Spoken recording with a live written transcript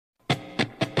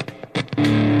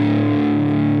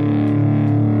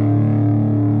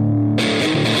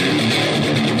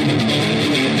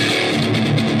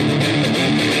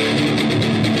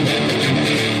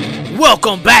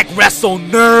Welcome back, Wrestle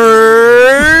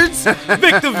Nerds!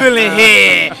 Victor Villain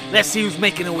here. Let's see who's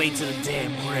making their way to the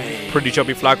damn ring. Pretty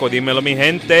chubby flaco, dímelo mi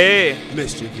gente.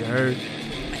 Mischief, you heard?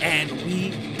 And we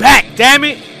back, damn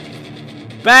it!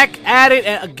 Back at it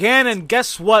again, and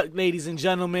guess what, ladies and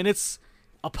gentlemen? It's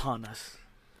upon us.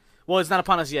 Well, it's not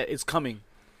upon us yet. It's coming.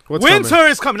 What's winter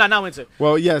coming? is coming. Not winter.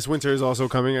 Well, yes, winter is also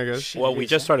coming, I guess. Shit, Well, we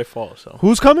just started fall, so.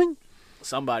 Who's coming?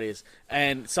 Somebody is.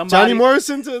 And somebody... Johnny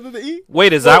Morrison to the E?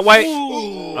 Wait, is that why?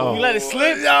 Oh. You let it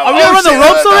slip? Oh, Are we gonna run the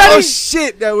ropes already? Oh,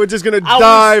 shit. That we're just going to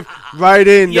dive right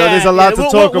in. Yeah, Yo, there's a lot to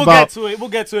talk about. We'll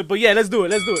get to it. But yeah, let's do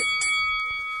it.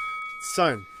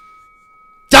 Son.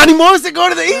 Johnny Morrison going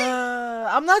to the E?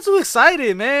 I'm not too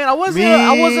excited, man. I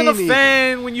wasn't a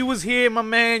fan when you was here, my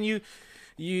man.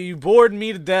 You bored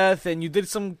me to death, and you did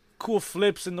some cool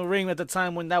flips in the ring at the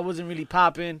time when that wasn't really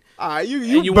popping.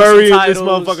 You buried this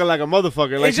motherfucker like a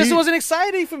motherfucker. Like it just wasn't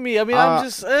exciting for me. I mean, I'm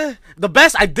just the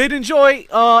best. I did enjoy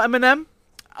Eminem,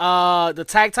 the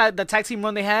tag team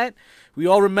run they had. We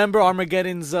all remember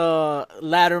Armageddon's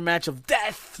ladder match of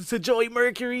death to Joey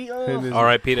Mercury.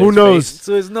 R.I.P. Who knows?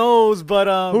 To his nose,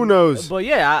 but who knows? But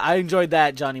yeah, I enjoyed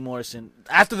that Johnny Morrison.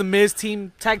 After the Miz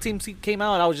tag team came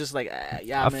out, I was just like,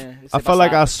 man. I felt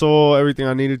like I saw everything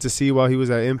I needed to see while he was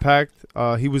at Impact.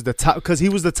 He was the top because he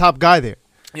was the top guy there.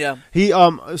 Yeah.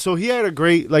 So he had a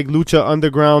great like Lucha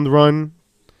Underground run.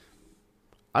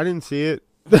 I didn't see it.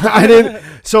 I didn't.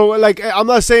 So like, I'm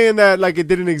not saying that like it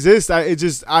didn't exist.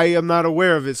 I am not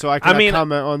aware of it, so I can't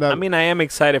comment on that. I mean, I am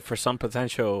excited for some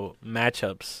potential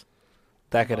matchups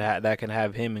that can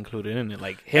have him included in it,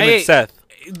 like him and Seth.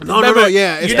 No,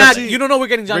 yeah. You don't know we're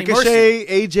getting Johnny Ricochet,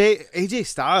 Morrison. AJ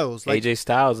Styles, like, AJ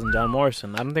Styles and John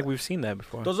Morrison. I don't think we've seen that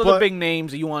before. Those are the big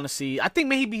names that you want to see. I think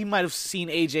maybe he might have seen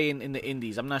AJ in the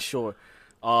Indies. I'm not sure.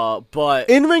 But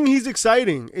in ring, he's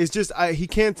exciting. It's just he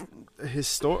can't. His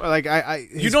story, like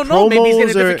you don't know. Maybe he's in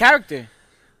a different character.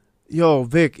 Yo,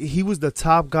 Vic, he was the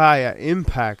top guy at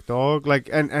Impact, dog. Like,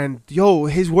 and yo,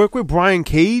 his work with Brian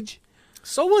Cage.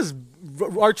 So was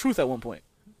R-Truth at one point.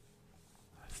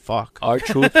 Fuck.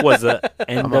 R-Truth was a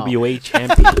NWA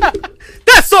champion.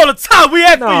 That's all the time we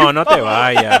had for you. No te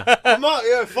vaya. I'm out.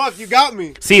 Yeah, fuck, you got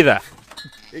me. See that?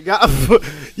 You got.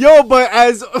 Yo, but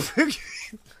as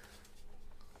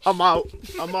I'm out.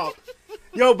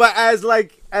 Yo, but as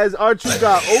R-Truth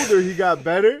got older, he got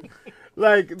better.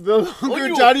 Like, the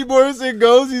longer Johnny Morrison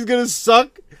goes, he's gonna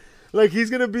suck. Like, he's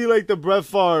gonna be like the Brett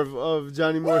Favre of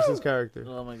Johnny Morrison's character.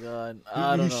 Oh my god,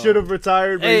 he should have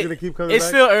retired, but he's gonna keep coming back. It's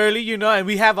still early, and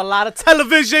we have a lot of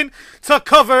television to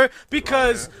cover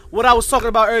because what I was talking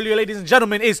about earlier, ladies and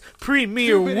gentlemen, is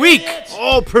Premiere Week.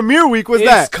 Oh, Premiere Week was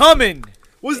that? It's coming.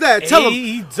 What's that? Tell him.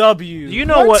 AEW. You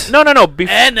know what? No.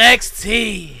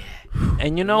 NXT.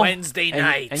 And you know Wednesday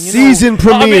night and season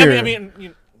premiere. I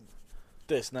mean,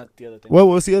 this, not the other thing. Well,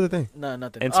 what's the other thing? No,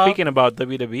 nothing. And speaking about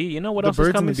WWE, you know what else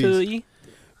is coming to the E?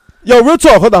 Yo, real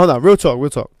talk. Hold on. Real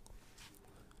talk.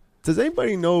 Does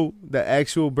anybody know the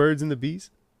actual Birds and the Bees?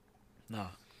 No.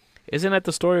 Isn't that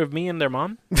the story of me and their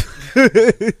mom? Something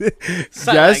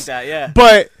like that, yeah.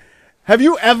 But have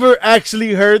you ever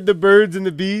actually heard the Birds and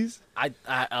the Bees? I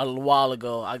a while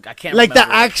ago. I can't like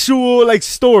remember. the actual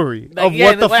story of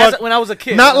what the fuck. When I was a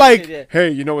kid. Not like,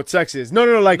 hey, you know what sex is?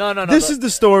 No. Like, no. This is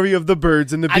the story of the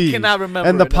birds and the bees. I cannot remember.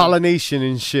 And the pollination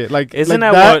and shit. Like, isn't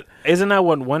that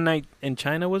what One Night in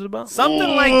China was about?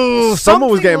 Something like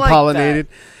someone was getting like pollinated.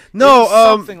 That. No,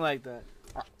 something like that.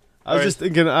 I was just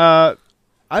thinking.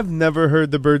 I've never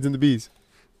heard the Birds and the Bees.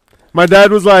 My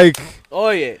dad was like,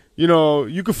 "Oh yeah,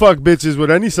 you can fuck bitches with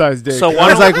any size dick." So I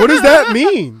was like, "What does that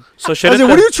mean?" So what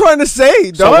are you trying to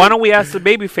say, dog? So why don't we ask the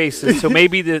baby faces to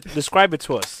maybe describe it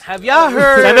to us? Have y'all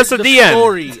heard Send us a the DM.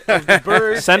 story of the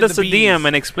birds Send and us the a bees? DM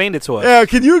and explain it to us. Yeah,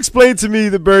 can you explain to me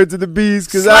the Birds and the Bees?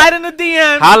 Slide in the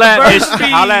DM.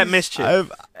 Holla at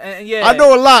Mischief. Yeah. I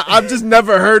know a lot. I've just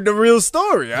never heard the real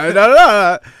story.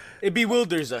 It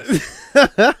bewilders us.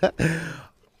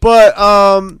 But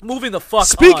moving the fuck.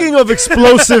 Speaking of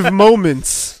explosive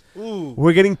moments,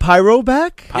 we're getting pyro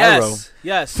back.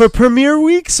 Yes. For Premiere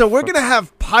Week, so we're gonna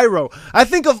have pyro. I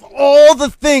think of all the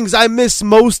things I miss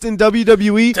most in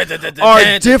WWE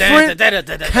are different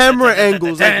camera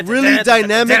angles, like really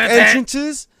dynamic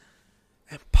entrances,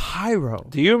 and pyro.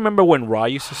 Do you remember when Raw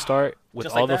used to start with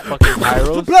Just all like the that? fucking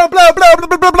pyros? Blah blah blah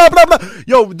blah blah blah blah blah.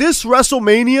 Yo, this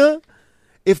WrestleMania,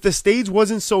 if the stage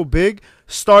wasn't so big,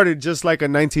 started just like a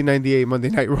 1998 Monday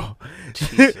Night Raw.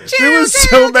 There was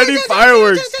so many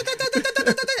fireworks.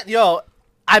 Yo,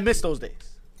 I miss those days,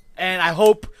 and I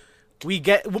hope we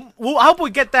get. I hope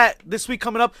we get that this week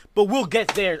coming up, but we'll get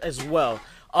there as well.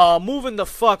 Moving the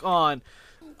fuck on.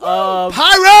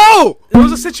 Pyro! There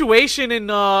was a situation in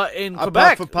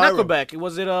Quebec, for Pyro. not Quebec.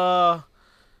 Was it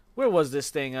where was this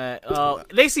thing at?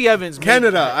 Lacey Evans,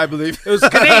 Canada, I believe. It was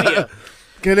Canada.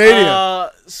 Canadian.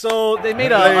 So they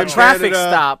made a Blame traffic Canada.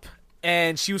 stop,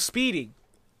 and she was speeding.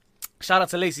 Shout out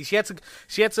to Lacey. She had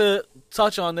to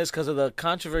touch on this because of the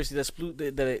controversy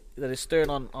that it stirred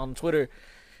on Twitter.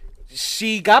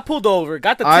 She got pulled over,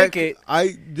 got the ticket.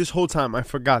 This whole time I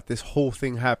forgot this whole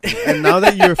thing happened, and now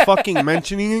that you're fucking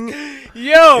mentioning it,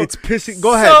 Yo, it's pissing.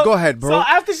 Go ahead, bro. So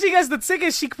after she gets the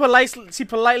ticket, she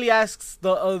politely asks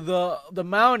the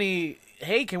Mountie,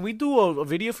 "Hey, can we do a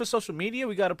video for social media? I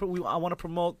want to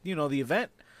promote the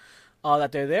event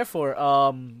that they're there for."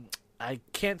 I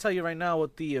can't tell you right now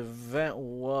what the event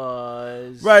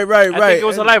was. Right. I think it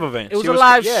was a live event. It was a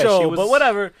live show, but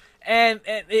whatever. And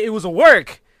it was a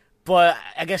work. But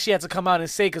I guess she had to come out and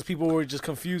say because people were just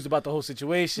confused about the whole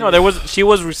situation. No, she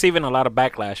was receiving a lot of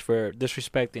backlash for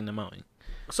disrespecting the Mountie.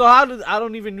 So I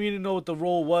don't even really know what the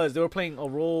role was. They were playing a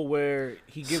role where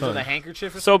he gives her the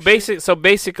handkerchief. Or So shit?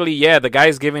 basically, yeah, the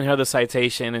guy's giving her the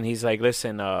citation, and he's like,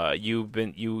 "Listen, you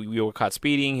were caught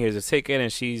speeding. Here's a ticket,"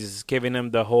 and she's giving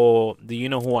him the whole "Do you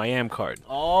know who I am?" card.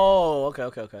 Oh,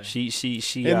 okay. She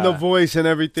in the voice and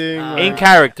everything, in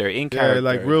character, yeah,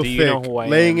 like real Do thick, you know who I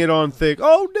laying am? it on thick.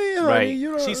 Oh damn, Right. honey,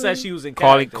 you know, She said she was in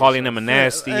calling character, him a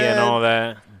nasty and all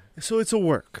that. So it's a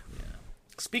work.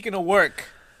 Speaking of work,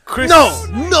 Chris. No,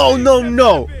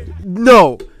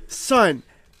 son.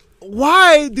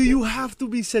 Why do you have to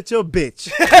be such a bitch?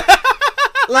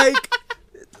 Like,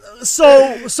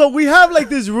 so we have like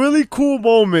this really cool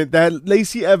moment that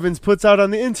Lacey Evans puts out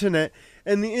on the internet,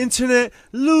 and the internet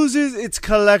loses its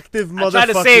collective motherfucking I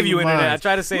tried to save you, mind. internet. I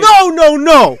tried to save.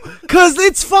 No, because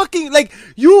it's fucking like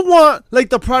you want like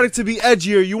the product to be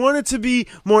edgier. You want it to be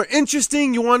more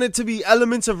interesting. You want it to be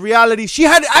elements of reality. She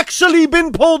had actually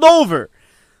been pulled over.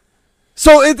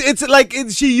 So it's like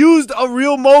she used a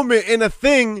real moment in a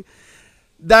thing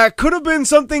that could have been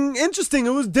something interesting.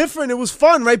 It was different. It was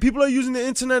fun, right? People are using the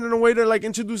internet in a way to like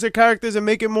introduce their characters and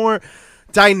make it more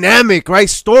dynamic, right?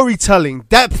 Storytelling,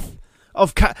 depth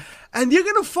of and you're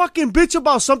gonna fucking bitch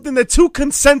about something that two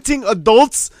consenting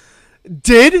adults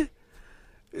did?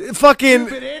 Fucking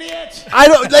stupid idiot. I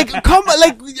don't like come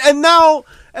like and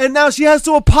now she has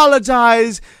to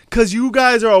apologize because you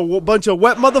guys are a bunch of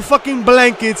wet motherfucking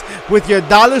blankets with your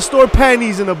dollar store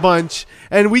panties in a bunch,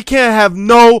 and we can't have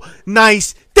no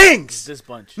nice things. It's this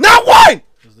bunch. Not one.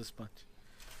 It's this bunch.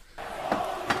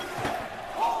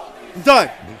 Done.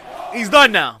 He's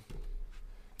done now.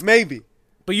 Maybe.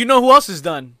 But you know who else is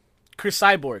done? Chris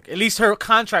Cyborg. At least her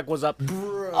contract was up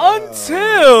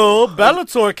until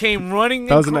Bellator came running.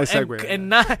 That was a nice segue.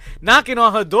 And knocking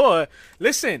on her door.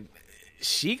 Listen,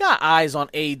 she got eyes on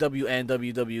AEW and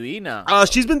WWE now.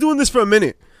 She's been doing this for a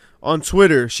minute on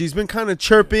Twitter. She's been kind of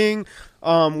chirping.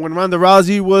 When Ronda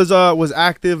Rousey was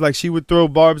active, like she would throw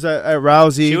barbs at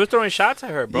Rousey. She was throwing shots at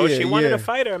her, bro. Yeah, she wanted yeah. to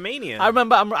fight her at Mania.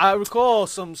 I recall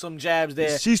some jabs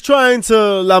there. She's trying to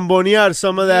lambonear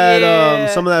some of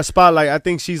that spotlight. I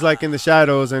think she's like in the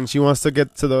shadows and she wants to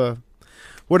get to the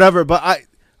whatever. But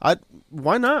I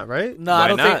why not, right? No,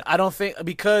 Why I don't think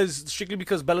strictly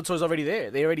because Bellator's already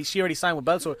there. She already signed with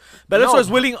Bellator. Bellator is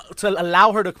willing to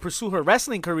allow her to pursue her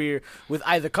wrestling career with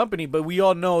either company, but we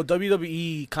all know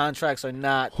WWE contracts are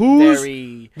not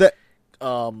very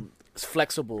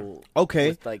flexible. Okay,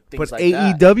 with, like, but things like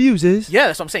that. AEW's is. Yeah,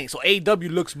 that's what I'm saying. So AEW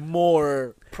looks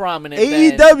more prominent.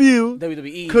 AEW than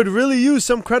WWE could really use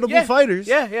some credible fighters.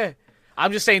 Yeah.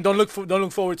 I'm just saying, don't look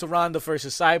forward to Ronda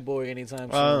versus Cyborg anytime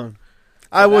soon.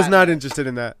 I was not interested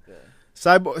in that. Yeah.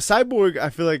 Cyborg, I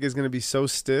feel like is gonna be so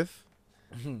stiff.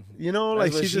 You know,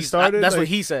 like she just started. That's like, what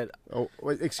he said. Oh,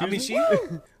 wait, excuse me.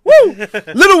 Woo,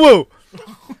 little woo.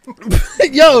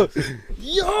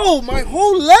 yo, my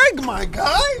whole leg, my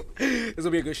guy. This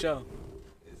will be a good show.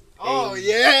 Oh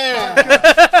yeah,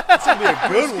 this will be a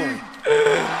good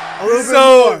one.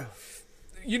 So,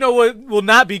 you know what will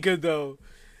not be good though?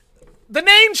 The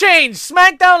name change.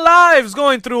 SmackDown Live is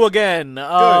going through again.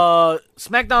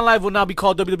 SmackDown Live will now be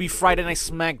called WWE Friday Night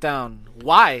SmackDown.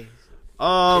 Why?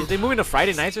 Is they moving to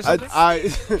Friday nights or something? I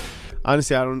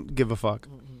honestly, I don't give a fuck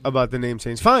about the name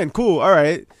change. Fine, cool, all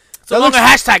right. It's a longer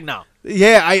hashtag now.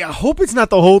 Yeah, I hope it's not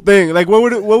the whole thing. Like, what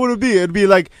would it be? It'd be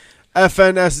like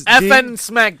FNSG. FN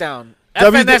SmackDown.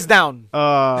 FNS down.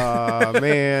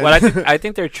 Man. Well, I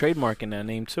think they're trademarking that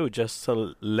name too, just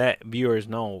to let viewers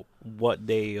know what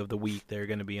day of the week they're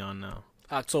going to be on now.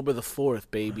 October the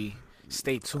 4th, baby.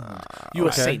 Stay tuned.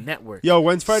 USA Network. Yo,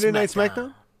 when's Friday Night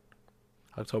SmackDown?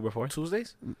 October 4th.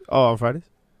 Tuesdays? Oh, on Fridays?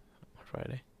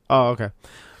 Friday. Oh, okay.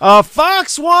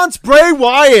 Fox wants Bray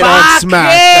Wyatt on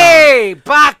SmackDown.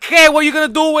 Baque, what are you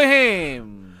gonna do with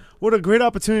him? What a great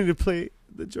opportunity to play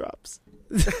the drops.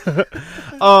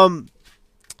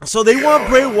 So they want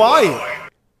Bray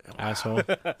Wyatt. Asshole.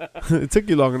 It took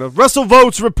you long enough.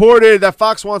 WrestleVotes reported that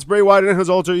Fox wants Bray Wyatt and his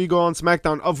alter ego on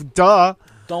SmackDown.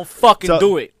 Don't fucking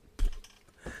do it.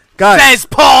 Guys, Says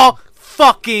Paul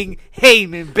fucking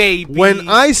Heyman, baby. when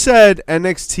I said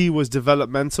NXT was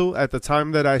developmental at the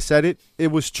time that I said it, it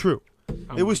was true.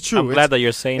 It was true. I'm glad that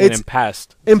you're saying it it's- in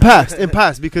past. In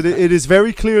past, because it is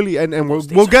very clearly, and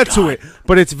we'll get to it,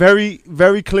 but it's very,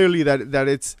 very clearly that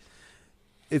it's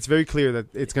very clear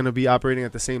that it's going to be operating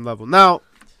at the same level. Now,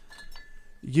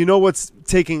 you know what's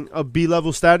taking a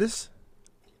B-level status?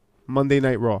 Monday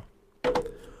Night Raw.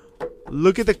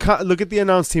 Look at the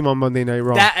announce team on Monday Night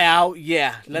Raw.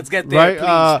 Yeah. Let's get there,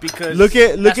 Right? please, because look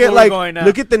at now.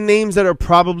 look at the names that are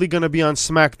probably going to be on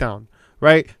SmackDown.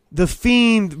 Right? The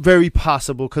Fiend, very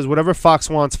possible, because whatever Fox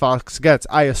wants, Fox gets,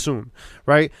 I assume.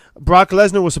 Right? Brock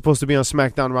Lesnar was supposed to be on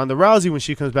SmackDown. Ronda Rousey, when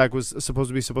she comes back, was supposed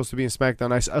to be in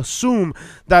SmackDown. I assume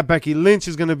that Becky Lynch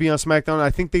is going to be on SmackDown.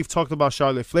 I think they've talked about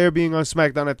Charlotte Flair being on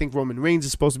SmackDown. I think Roman Reigns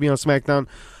is supposed to be on SmackDown.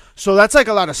 So that's like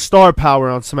a lot of star power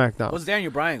on SmackDown. What's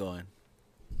Daniel Bryan going?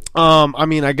 I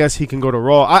mean, I guess he can go to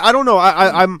Raw. I don't know.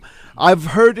 I've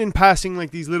heard in passing like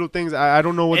these little things. I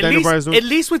don't know what Daniel Bryan's doing. At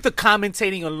least with the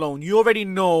commentating alone, you already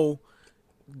know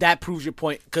that proves your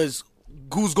point. Because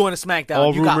who's going to SmackDown?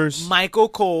 All you rumors. got Michael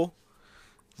Cole,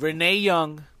 Renee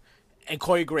Young, and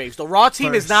Corey Graves. The Raw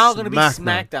team is now going to be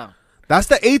SmackDown. That's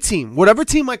the A team. Whatever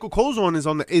team Michael Cole's on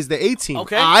is the A team.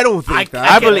 Okay. I don't think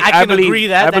that. I can agree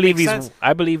that. That makes sense.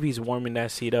 I believe he's warming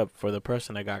that seat up for the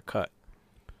person that got cut.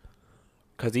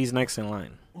 Because he's next in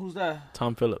line. Who's that?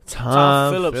 Tom Phillips.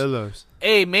 Tom Phillips.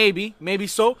 Hey, maybe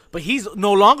so. But he's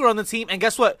no longer on the team. And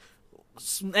guess what?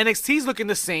 NXT's looking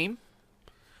the same.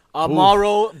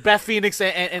 Morrow, Beth Phoenix,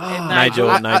 and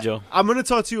Nigel. I'm going to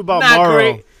talk to you about Not Morrow.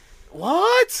 great.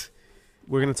 What?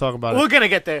 We're going to talk about We're it. gonna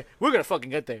get there. We're gonna fucking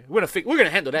get there. We're gonna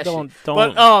handle that shit.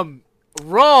 Don't. But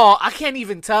Raw, I can't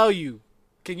even tell you.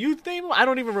 Can you name him? I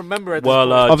don't even remember at this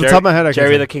point. Off the top of my head, I can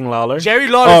Jerry say. the King Lawler. Jerry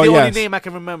Lawler's the only yes. name I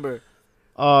can remember.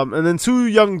 And then two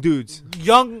young dudes.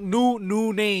 Young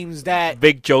new names that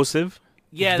Vic Joseph.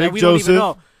 that Vic we don't even Joseph.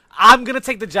 know. I'm gonna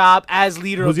take the job as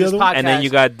leader Who's of the this other one? podcast. And then you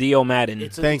got Dio Madden.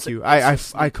 Thank you.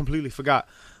 I completely forgot.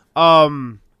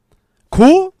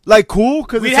 Cool? Like cool?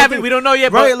 Cause we it's don't know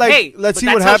yet. Right, But like, hey, let's but see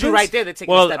that what tells you happens. right there. They're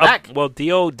taking a step back.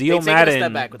 Dio taking a step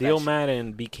Madden. back with Dio that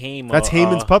Madden became. That's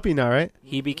Heyman's puppy now, right?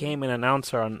 He became an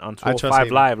announcer on I trust 205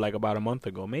 Heyman. Live like about a month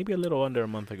ago, maybe a little under a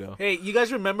month ago. Hey, you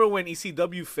guys remember when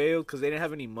ECW failed because they didn't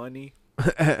have any money?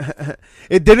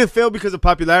 It didn't fail because of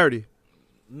popularity.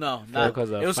 No, not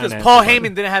because of it was because financial Paul money.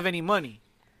 Heyman didn't have any money.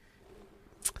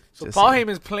 So Just Paul saying.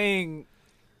 Heyman's playing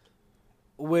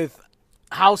with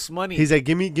house money. He's like,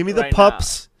 give me the Right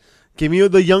pups, give me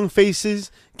the young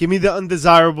faces, give me the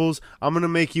undesirables. I'm gonna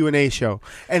make you an A show,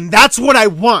 and that's what I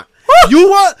want. you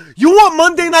want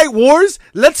Monday Night Wars?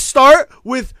 Let's start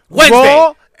with Wednesday.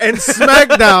 Raw and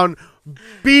SmackDown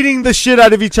beating the shit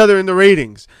out of each other in the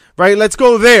ratings. Right? Let's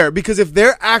go there, because if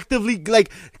they're actively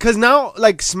because now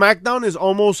SmackDown is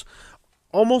almost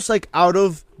like out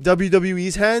of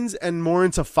WWE's hands and more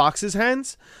into Fox's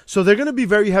hands. So they're gonna be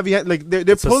very heavy.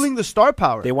 They're pulling the star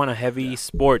power. They want a heavy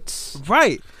sports.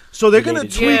 Right. So they're gonna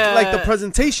Related. tweak Yeah. the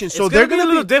presentation. So it's they're be a gonna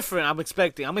little be. different. I'm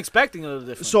expecting a little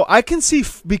different. So I can see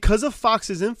because of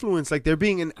Fox's influence, there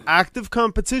being an active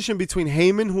competition between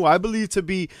Heyman, who I believe to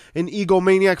be an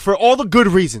egomaniac for all the good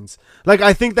reasons.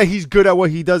 I think that he's good at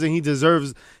what he does and he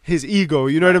deserves his ego.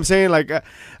 You know what I'm saying?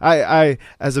 I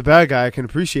as a bad guy, I can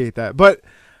appreciate that, but.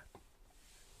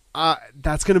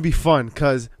 That's gonna be fun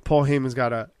because Paul Heyman's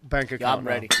got a bank account. I'm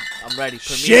ready. I'm ready. Premier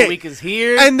Shit. Week is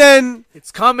here. And then it's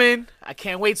coming. I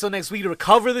can't wait till next week to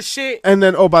recover the shit.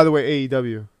 oh, by the way,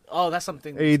 AEW. Oh, that's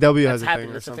something. AEW that's has a happening.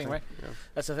 thing. That's a thing, right? Yeah.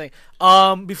 That's the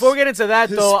thing. Before we get into that,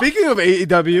 though. Speaking of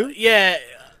AEW, Yeah,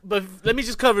 but let me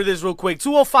just cover this real quick.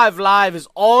 205 Live is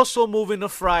also moving to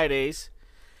Fridays,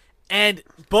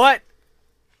 but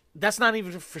that's not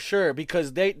even for sure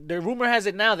because the rumor has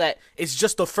it now that it's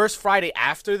just the first Friday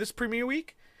after this premiere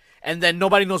week, and then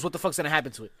nobody knows what the fuck's gonna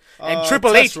happen to it. And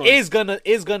Triple H is gonna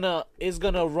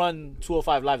run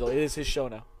 205 Live though. It is his show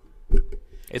now.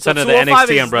 It's So under the 205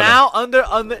 NXT is umbrella. now under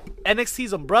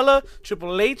NXT's umbrella.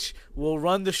 Triple H will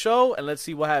run the show, and let's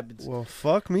see what happens. well,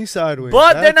 fuck me sideways.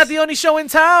 But they're not the only show in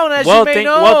town, as you may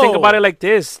know. Well, think about it like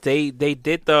this: they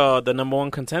did the number one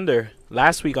contender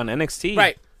last week on NXT,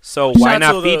 Right. So Shout why out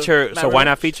not to the feature? Matt So why Riddle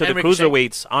not feature the and Ricochet.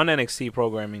 cruiserweights on NXT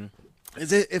programming?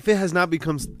 if it has not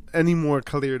become any more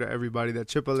clear to everybody that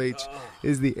Triple H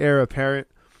is the heir apparent,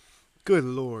 good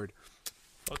Lord.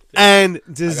 And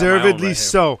deservedly right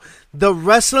so. The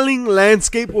wrestling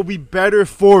landscape will be better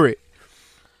for it.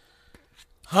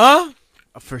 Huh?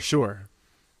 For sure.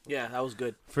 Yeah, that was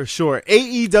good. For sure.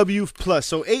 AEW Plus.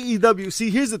 So AEW, see,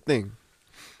 here's the thing.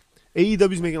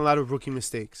 AEW's making a lot of rookie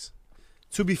mistakes.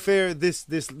 To be fair, this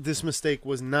mistake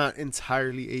was not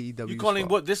entirely AEW. You calling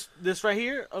what this right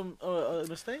here a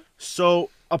mistake? So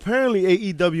apparently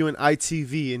AEW and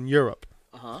ITV in Europe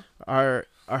are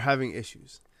having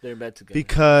issues. They're in bed together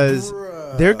because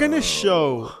they're gonna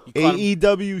show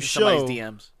AEW show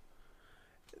DMs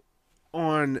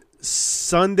on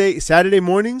Sunday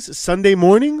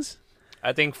mornings.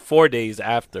 I think 4 days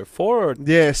after. 4 or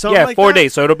yeah, something like 4 that.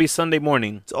 days. So it'll be Sunday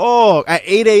morning. Oh, at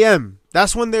 8 a.m.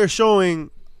 That's when they're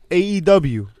showing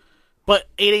AEW. But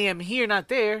 8 a.m. here, not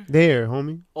there. There,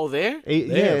 homie. Oh, there?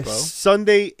 Yeah, bro.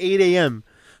 Sunday 8 a.m.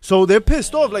 So they're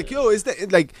pissed off. Like, yo, it's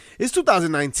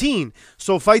 2019.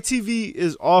 So Fight TV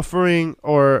is offering,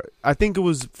 or I think it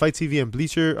was Fight TV and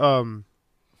Bleacher.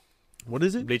 What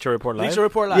is it? Bleacher Report Live. Bleacher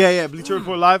Report Live. Yeah, Bleacher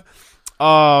Report Live.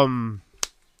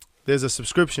 There's a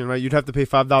subscription, right? You'd have to pay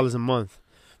 $5 a month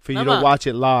for you to watch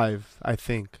it live, I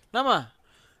think. Nama.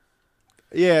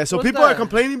 Yeah, so What's people that? are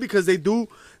complaining because they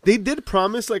did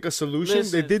promise like a solution.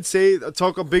 Listen. They did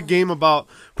talk a big game about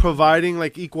providing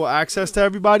like equal access to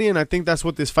everybody, and I think that's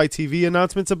what this Fight TV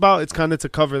announcement's about. It's kind of to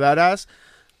cover that ass,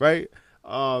 right?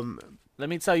 Let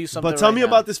me tell you something. But tell right me now.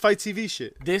 about this Fight TV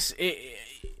shit.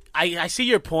 I see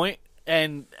your point,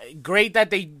 and great that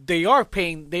they are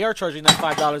charging that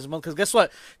 $5 a month, because guess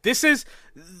what? This is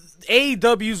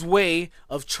AEW's way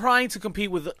of trying to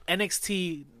compete with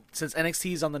NXT, since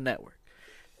NXT is on the network.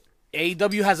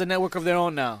 AEW has a network of their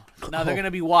own now. Now they're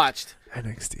gonna be watched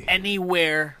NXT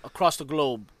anywhere across the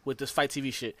globe with this Fight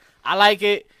TV shit. I like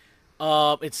it.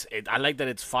 I like that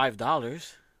it's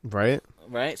 $5. Right?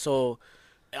 Right. So,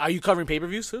 are you covering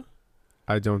pay-per-views too?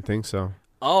 I don't think so.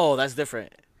 Oh, that's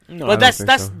different. No, But I don't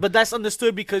think so. but that's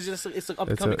understood because it's an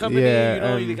up-and-coming company. yeah, you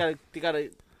know, and- they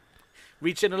gotta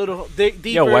reach in a little deeper.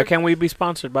 Yo, why can't we be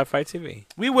sponsored by Fight TV?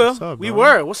 we will? What's up, We bro?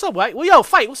 were. What's up, White? Well, yo,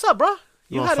 fight. What's up, bro?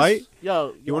 You wanna had us- fight?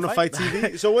 Yo, You want to fight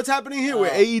TV? So what's happening here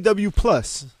with AEW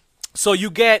Plus? So you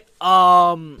get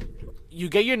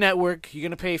your network. You're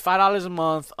gonna pay $5 a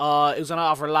month. It was gonna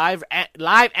offer live and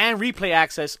replay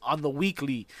access on the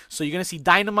weekly. So you're gonna see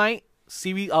Dynamite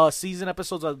season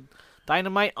episodes of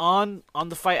Dynamite on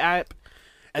the Fight app,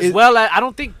 as well as, I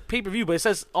don't think pay-per-view, but it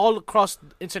says all across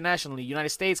internationally: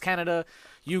 United States, Canada,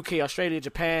 UK, Australia,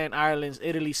 Japan, Ireland,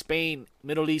 Italy, Spain,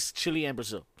 Middle East, Chile, and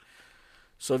Brazil.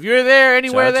 So if you're there,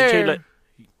 anywhere Shout out to there, Chile.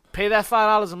 pay that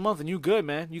 $5 a month and you good,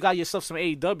 man. You got yourself some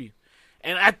AEW.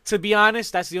 And to be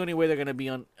honest, that's the only way they're gonna be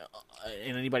on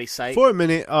in anybody's site. For a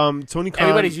minute, Tony Khan.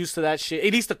 Everybody's used to that shit.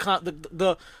 At least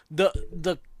the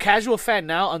casual fan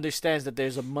now understands that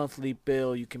there's a monthly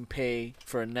bill you can pay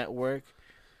for a network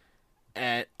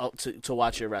and to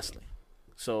watch your wrestling.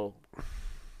 So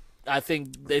I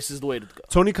think this is the way to go.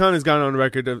 Tony Khan has gone on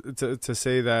record to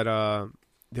say that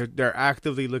they're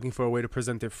actively looking for a way to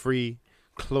present it free,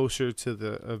 closer to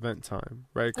the event time,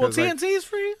 right? Well, TNT is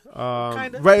free,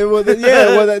 kind kinda. right?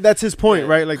 Well, that's his point,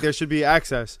 right? Like there should be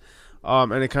access,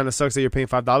 and it kind of sucks that you're paying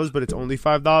 $5, but it's only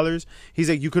 $5. He's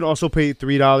like, you could also pay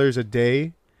 $3 a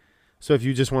day. So if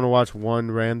you just want to watch one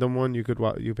random one, you pay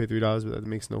 $3, but that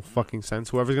makes no fucking sense.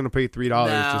 Whoever's gonna pay $3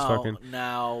 just fucking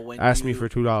ask me for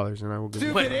 $2, and I will give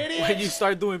you. When you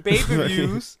start doing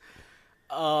pay-per-views,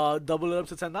 double it up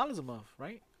to $10 a month,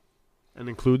 right? And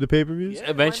include the pay-per-views. Yeah,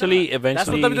 Eventually, that's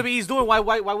what WWE's doing. Why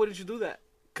wouldn't you do that?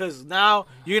 Because now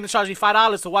you're gonna charge me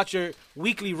 $5 to watch your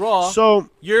weekly Raw. So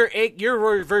your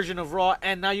version of Raw,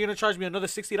 and now you're gonna charge me another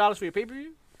 $60 for your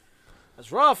pay-per-view.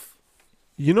 That's rough.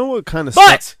 you know what kind of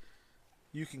But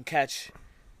you can catch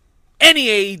any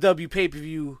AEW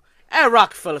pay-per-view at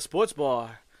Rockefeller Sports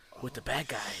Bar with the bad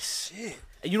guys. Shit.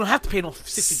 And you don't have to pay no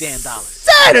 $60 damn dollars.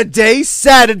 Saturday.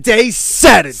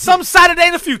 Some Saturday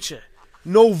in the future.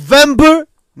 November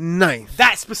 9th.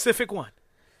 That specific one.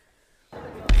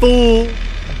 Full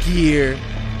Gear.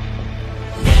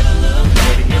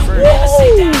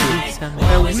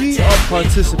 And we are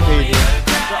participating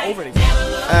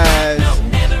as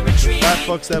the fat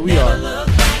fucks that we are.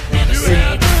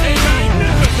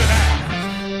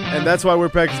 And that's why we're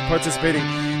participating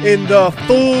in the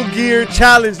Full Gear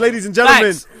Challenge. Ladies and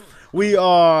gentlemen, Thanks. we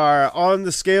are on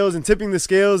the scales and tipping the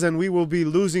scales, and we will be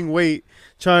losing weight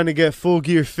trying to get Full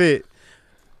Gear fit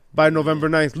by November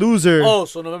 9th. Loser. Oh,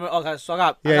 so November. Okay, so I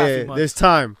got a few months. There's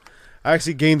time. I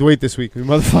actually gained weight this week, you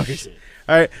motherfuckers.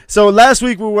 All right. So last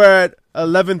week we were at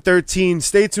 11:13.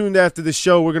 Stay tuned after the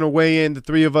show. We're gonna weigh in, the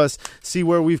three of us, see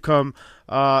where we've come.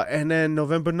 And then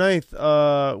November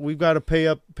 9th, we've got to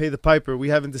pay the piper. We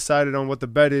haven't decided on what the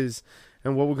bet is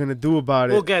and what we're gonna do about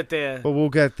it. We'll get there. But we'll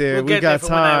get there. We'll we get got there for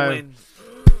time. when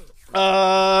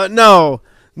I win.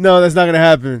 No, that's not gonna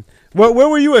happen. Where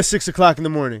were you at 6 o'clock in the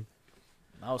morning?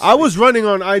 I was running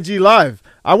on IG Live.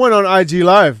 I went on IG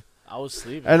Live. I was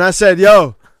sleeping. And I said,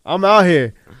 yo, I'm out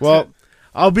here. Well,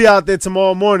 I'll be out there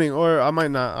tomorrow morning, or I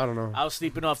might not. I don't know. I was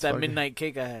sleeping off that midnight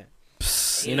cake I had.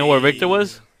 You know where Victor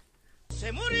was? He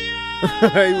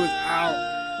was out.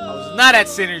 I was not at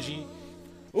Synergy.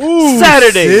 Ooh,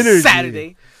 Saturday.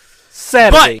 Synergy.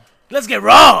 Saturday. But let's get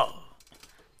raw.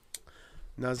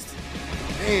 Now,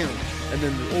 damn. And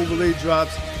then the overlay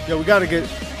drops. Yo, I gotta get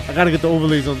the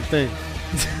overlays on the thing.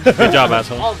 Good job,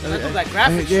 asshole. Oh, that was like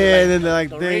graphic Yeah, shit. and then like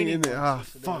the thing rainy in there. ones,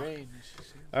 Ah, the fuck. rain.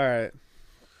 All right.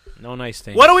 No nice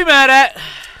thing. What are we mad at?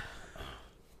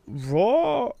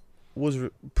 Raw was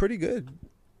pretty good.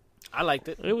 I liked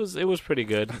it. It was pretty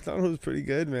good. I thought it was pretty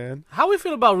good, man. How we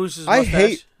feel about Roos's I mustache?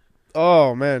 hate.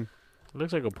 Oh man,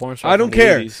 Looks like a porn star. I don't from the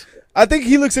care. 80s. I think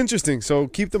he looks interesting. So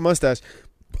keep the mustache.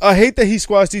 I hate that he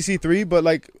squashed EC3, but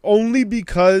like only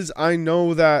because I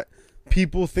know that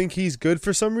people think he's good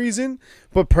for some reason.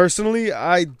 But personally,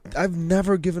 I've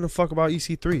never given a fuck about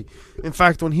EC3. In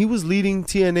fact, when he was leading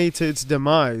TNA to its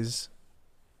demise,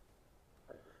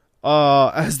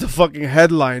 as the fucking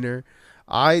headliner,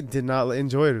 I did not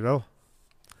enjoy it at all.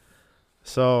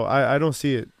 So I don't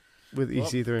see it with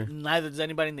EC3. Neither does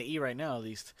anybody in the E right now, at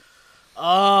least.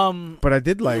 But I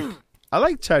did I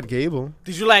like Chad Gable.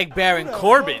 Did you like Baron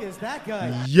Corbin?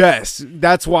 Yes,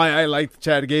 that's why I liked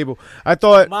Chad Gable. I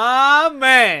thought My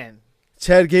man.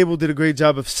 Chad Gable did a great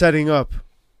job of setting up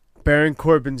Baron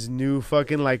Corbin's new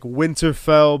fucking like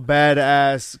Winterfell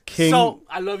badass king. So,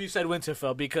 I love you said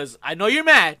Winterfell because I know you're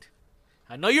mad.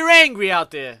 I know you're angry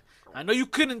out there. I know you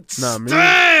couldn't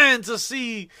stand to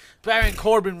see Baron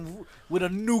Corbin with a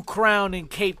new crown and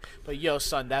cape. But yo,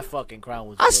 son, that fucking crown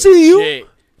was I see you. shit.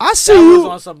 I see That was you.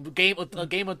 on some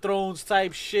Game of Thrones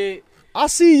type shit. I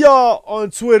see y'all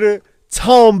on Twitter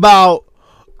talking about,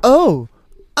 oh,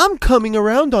 I'm coming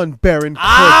around on Baron Corbin.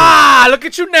 Ah, look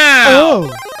at you now.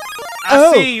 Oh,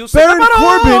 I see you. Baron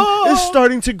Corbin Oh. is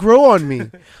starting to grow on me.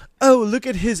 Oh, look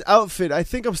at his outfit. I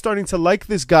think I'm starting to like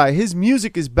this guy. His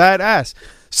music is badass.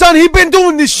 Son, he been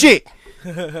doing this shit.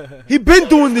 He been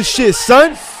doing this shit,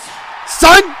 son.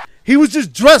 Son, he was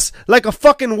just dressed like a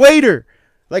fucking waiter.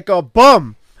 Like a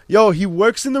bum. Yo, he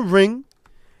works in the ring.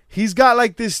 He's got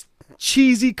like this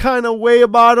cheesy kind of way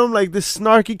about him. Like this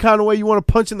snarky kind of way you want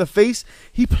to punch in the face.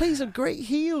 He plays a great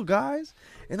heel, guys.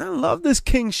 And I love this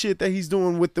king shit that he's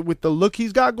doing with the look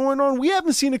he's got going on. We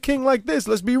haven't seen a king like this.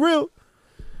 Let's be real.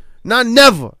 Not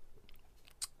never.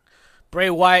 Bray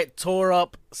Wyatt tore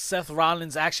up Seth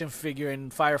Rollins' action figure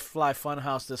in Firefly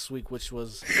Funhouse this week, which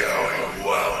was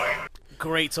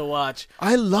great to watch.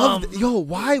 I love yo,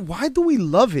 why do we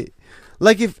love it?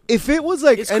 Like if it was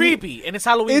like It's creepy and it's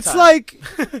Halloween it's time. like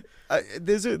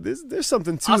there's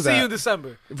something to I'll that. see you in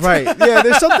December. Right. Yeah,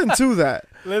 there's something to that.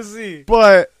 Let's see.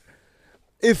 But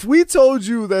if we told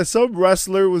you that some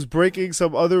wrestler was breaking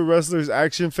some other wrestler's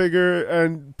action figure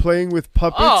and playing with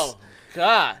puppets, Oh,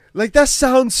 God. like that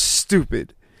sounds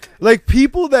stupid. Like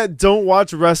people that don't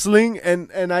watch wrestling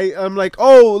and I'm like,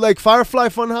 oh, like Firefly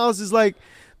Funhouse is like,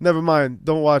 never mind,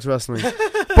 don't watch wrestling.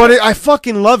 But I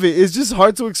fucking love it. It's just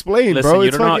hard to explain, Listen,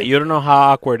 bro. you don't know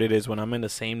how awkward it is when I'm in the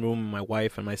same room with my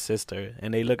wife and my sister,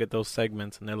 and they look at those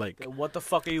segments and they're like, What the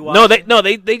fuck are you watching?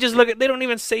 they just look at, they don't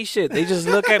even say shit. They just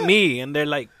look at me and they're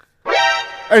like,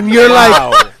 And you're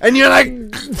wow.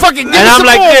 like, fucking. Give And me I'm some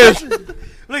like more. this.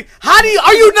 Like,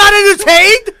 are you not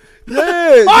entertained?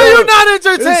 Yeah. Are yo, you not It's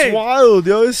entertained? wild,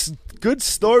 yo. It's good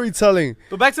storytelling.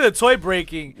 But back to the toy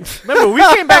breaking. Remember, we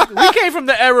came from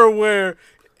the era where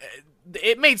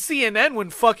it made CNN when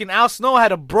fucking Al Snow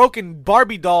had a broken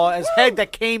Barbie doll as head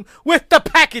that came with the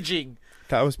packaging.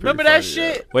 That was pretty Remember that funny,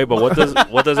 shit? Wait, but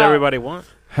what does everybody want?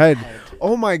 Head.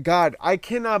 Oh my God. I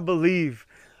cannot believe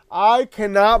how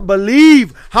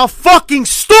fucking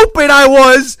stupid I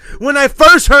was when I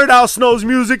first heard Al Snow's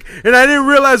music and I didn't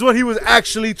realize what he was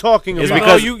actually talking It's about.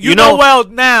 because you know well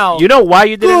now. You know why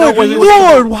you didn't know Good what he was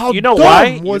Lord, how You know dumb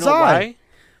why? was you know I? why?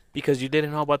 Because you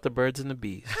didn't know about the birds and the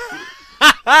bees.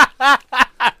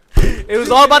 It was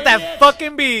all about that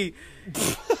fucking bee.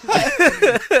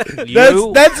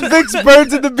 That's Vic's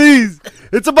Birds and the Bees.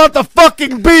 It's about the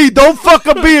fucking bee. Don't fuck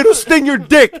a bee. It'll sting your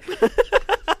dick.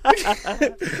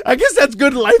 I guess that's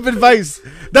good life advice.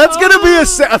 That's gonna be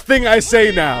a thing I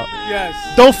say now.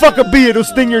 Yes. Don't fuck a bee; it'll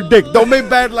sting your dick. Don't make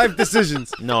bad life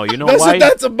decisions. No, you know That's why? what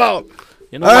that's about.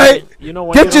 You know All why? right? You know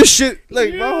what? Get your shit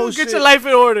like my whole Get shit. your life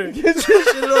in order. Get your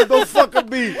shit on. Don't fuck a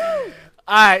bee. All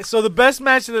right, so the best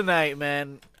match of the night,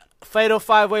 man. Fatal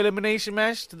 5-way elimination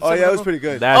match. To the Oh yeah, it was semifinal. pretty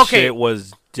good. That Okay. shit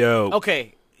was dope.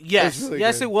 Okay. Yes. really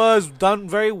Yes, good. it was done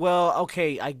very well.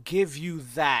 Okay, I give you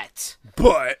that.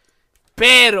 But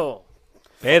Pero.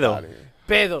 Pedo.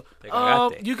 Pero. Te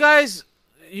cagaste.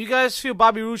 You guys feel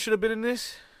Bobby Roode should have been in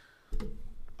this?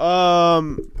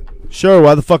 sure.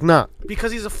 Why the fuck not?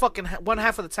 Because he's a fucking one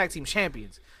half of the tag team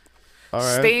champions. All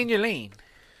right. Stay in your lane.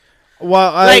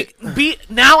 Well,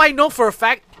 Now I know for a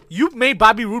fact you made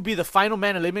Bobby Roode be the final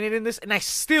man eliminated in this, and I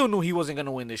still knew he wasn't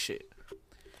gonna win this shit.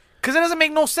 Cause it doesn't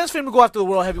make no sense for him to go after the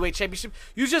World Heavyweight Championship.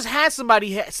 You just had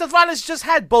somebody. Seth Rollins just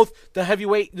had both the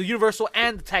heavyweight, the Universal,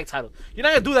 and the tag title. You're not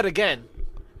gonna do that again,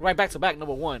 right back to back.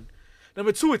 Number one.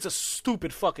 Number two, it's a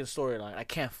stupid fucking storyline. I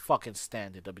can't fucking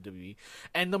stand it, WWE.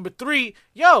 And number three,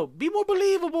 yo, be more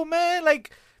believable, man.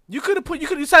 Like you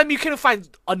telling me you couldn't find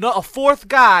a fourth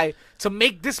guy to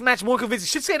make this match more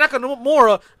convincing. Shinsuke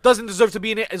Nakamura doesn't deserve to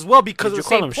be in it as well because Did of you the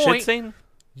call same him point.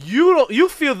 shit You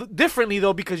feel differently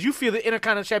though because you feel the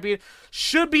Intercontinental Champion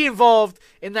should be involved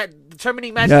in that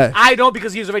determining match. Yes. I don't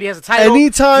because he already has a title.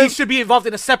 Anytime- he should be involved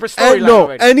in a separate storyline no,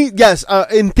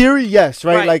 already. in theory, yes,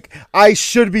 right? Right. Like I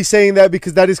should be saying that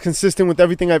because that is consistent with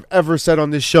everything I've ever said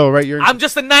on this show, right? I'm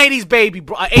just a '90s baby,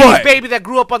 bro. 80s But- baby that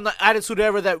grew up on the Attitude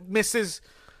Era that misses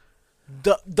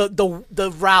the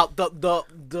route,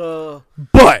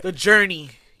 the journey.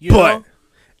 You But know?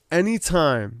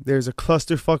 anytime there's a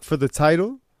clusterfuck for the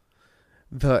title,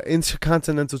 the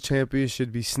Intercontinental Champion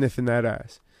should be sniffing that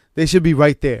ass. They should be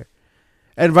right there.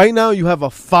 And right now you have a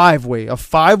five-way. A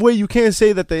five-way, you can't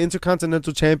say that the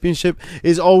Intercontinental Championship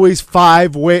is always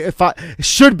five-way. It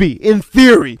should be, in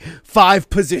theory, 5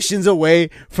 positions away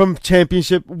from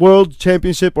championship, world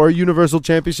championship, or universal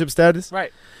championship status.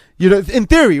 Right. You know, in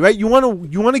theory, right? You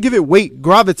want to give it weight,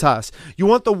 gravitas. You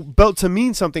want the belt to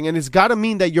mean something, and it's got to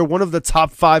mean that you're one of the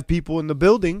top 5 people in the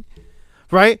building,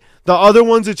 right? The other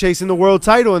ones are chasing the world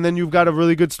title, and then you've got a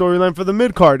really good storyline for the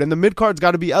mid card, and the mid card's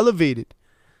got to be elevated.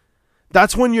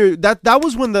 That's when that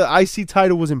was when the IC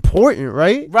title was important,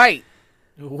 right? Right.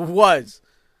 Was.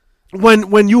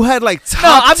 When you had like No,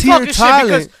 top I'm tier talking talent. shit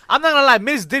because I'm not gonna lie.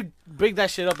 Miz did bring that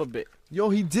shit up a bit. Yo,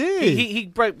 he did. He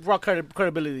brought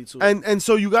credibility to it. And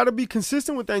so you got to be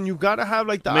consistent with that, and you got to have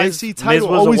like the Miz- IC title Miz was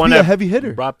the always one be a that heavy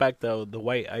hitter. Brought back the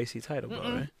white IC title, bro,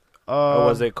 right? Or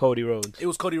was it Cody Rhodes? It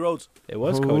was Cody Rhodes. It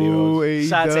was Cody Rhodes.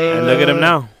 Shout out to AEW. And look at him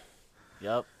now.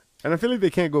 Yep. And I feel like they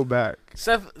can't go back.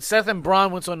 Seth and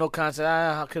Braun went to a no contest.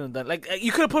 I couldn't have done. Like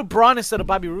you could have put Braun instead of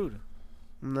Bobby Roode.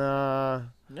 Nah.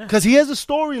 Yeah. Because he has a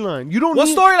storyline. You don't What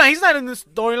need... storyline? He's not in this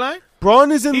storyline.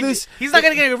 Braun is in this... He's not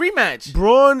gonna get a rematch.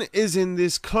 Braun is in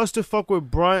this clusterfuck with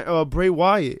Bray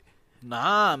Wyatt.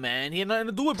 Nah, man. He had nothing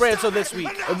to do with Bray until this week.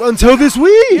 Until this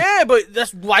week. Yeah, but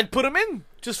that's why I put him in.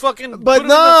 Just fucking. But put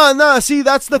him in nah. See,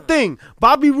 that's the thing.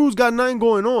 Bobby Roode's got nothing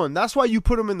going on. That's why you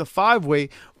put him in the 5-way.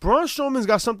 Braun Strowman's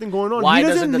got something going on. Why he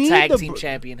doesn't the need tag team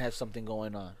champion have something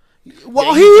going on?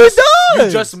 Well, Yeah, he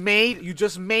does. You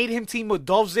just made him team with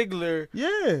Dolph Ziggler,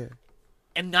 Yeah.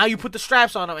 and now you put the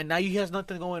straps on him, and now he has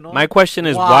nothing going on. My question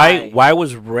is Why? why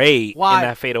was Ray Why? in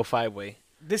that fatal 5-way?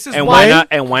 This is And why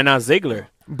why not Ziggler?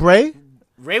 Bray?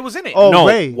 Ray was in it. Oh, No,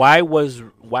 Ray. why was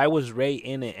Ray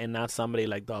in it and not somebody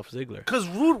like Dolph Ziggler? Because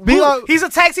Roode, Be like- he's a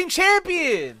tag team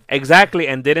champion. Exactly,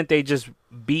 and didn't they just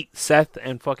beat Seth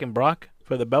and fucking Brock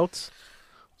for the belts?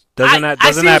 Doesn't I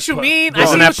that see that what you put, mean. I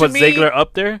Doesn't see that what put you mean. Ziggler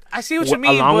up there? I see what you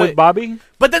mean, along but, with Bobby?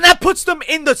 but then that puts them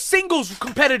in the singles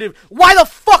competitive. Why the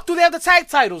fuck do they have the tag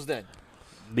titles then?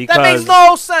 Because That makes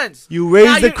no sense. You raise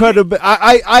Now the credibility.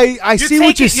 I see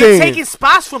what you're saying. You're taking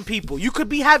spots from people. You could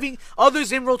be having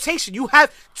others in rotation. You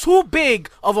have too big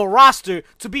of a roster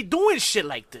to be doing shit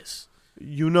like this.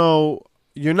 You know,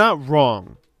 you're not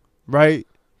wrong, right?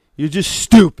 You're just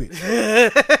stupid.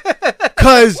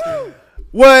 Because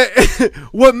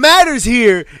what matters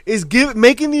here is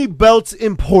making the belts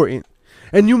important.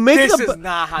 And you make This is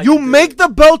not how you you do make it. the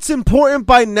belts important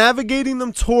by navigating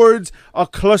them towards a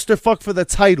clusterfuck for the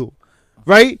title,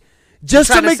 right? Just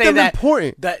to Trying make say them that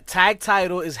important. The tag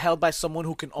title is held by someone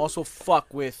who can also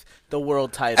fuck with the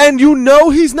world title. And you know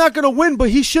he's not gonna win, but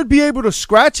he should be able to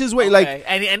scratch his way. Like okay.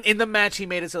 and in the match he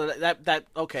made it so that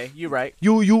okay, you're right.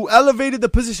 you elevated the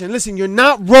position. Listen, you're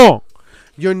not wrong.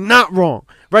 You're not wrong,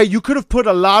 right? You could have put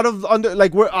a lot of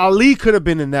like where Ali could have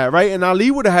been in that, right? And Ali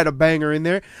would have had a banger in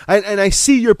there. And I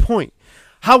see your point.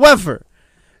 However,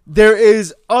 there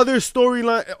is other story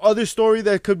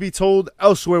that could be told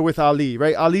elsewhere with Ali,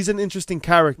 right? Ali's an interesting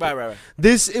character. Right.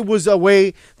 It was a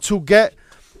way to get,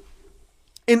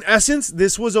 in essence,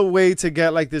 this was a way to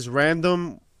get like this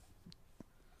random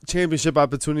championship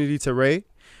opportunity to Ray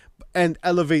and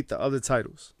elevate the other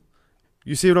titles.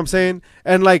 You see what I'm saying?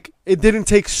 And like, it didn't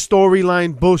take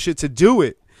storyline bullshit to do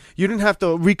it. You didn't have to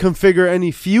reconfigure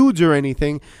any feuds or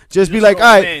anything. Just be like,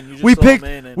 all right, we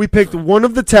picked one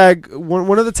of the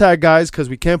tag guys because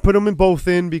we can't put them in both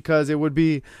in because it would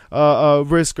be a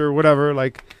risk or whatever,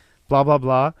 like blah blah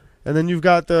blah. And then you've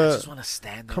got the. I just want to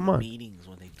stand in meetings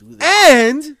when they do this.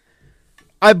 And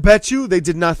I bet you they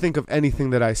did not think of anything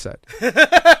that I said.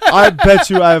 I bet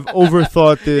you I've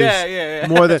overthought this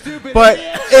more than. But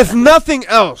if nothing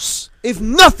else,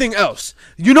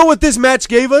 you know what this match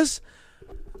gave us?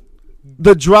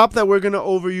 The drop that we're going to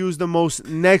overuse the most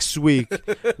next week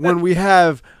when we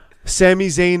have Sami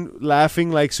Zayn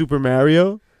laughing like Super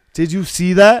Mario. Did you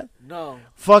see that? No.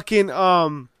 Fucking,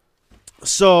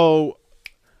 so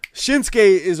Shinsuke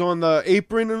is on the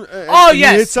apron. Oh,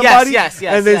 yes. Hits somebody, yes.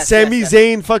 And then Sami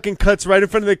Zayn fucking cuts right in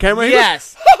front of the camera.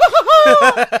 Yes.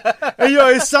 And yo,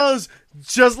 it sounds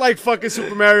just like fucking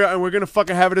Super Mario, and we're going to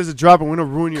fucking have it as a drop, and we're going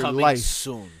to ruin your life.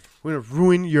 Soon. We're going to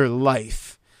ruin your life.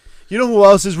 You know who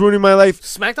else is ruining my life?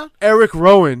 SmackDown? Eric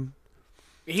Rowan.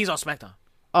 He's on SmackDown.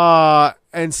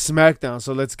 And SmackDown,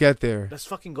 so let's get there. Let's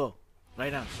fucking go.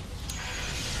 Right now.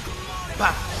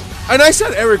 And I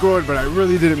said Eric Rowan, but I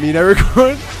really didn't mean Eric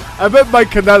Rowan. I meant Mike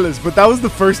Kanellis, but that was the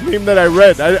first name that I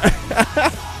read.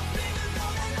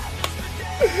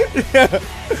 Yeah.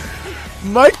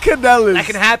 Mike Kanellis. That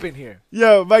can happen here.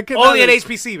 Yo, Mike Kanellis. Only at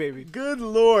HPC, baby. Good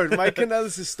Lord. Mike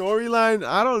Kanellis' storyline,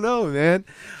 I don't know, man.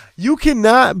 You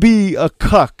cannot be a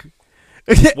cuck.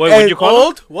 What you call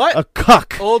old? What? A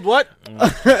cuck. Old what?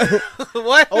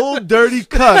 What? Old dirty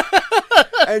cuck.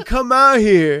 And come out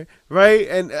here, right?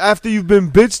 And after you've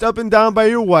been bitched up and down by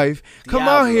your wife, come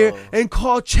out here and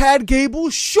call Chad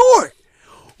Gable short.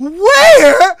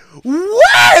 Where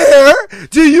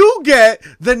do you get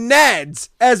the nads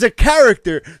as a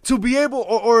character to be able,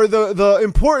 or the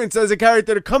importance as a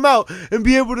character to come out and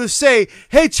be able to say,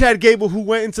 hey, Chad Gable, who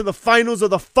went into the finals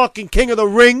of the fucking King of the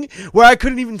Ring, where I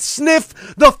couldn't even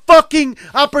sniff the fucking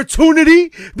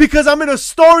opportunity because I'm in a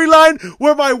storyline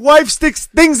where my wife sticks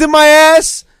things in my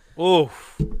ass?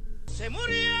 Oof.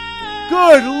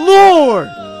 Good Lord.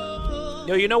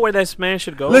 Yo, you know where this man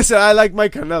should go? Listen, I like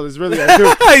Mike Kanellis, really, I do.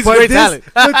 He's a great talent.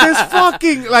 But this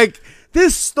fucking, like,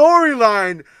 this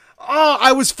storyline,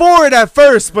 I was for it at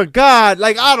first, but God,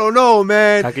 like, I don't know,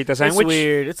 man. Taquita sandwich? It's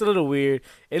weird. It's a little weird.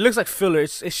 It looks like filler.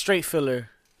 It's straight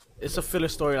filler. It's a filler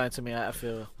storyline to me, I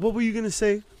feel. What were you going to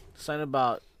say? Something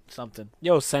about something.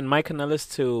 Yo, send Mike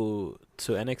Kanellis to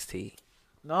NXT.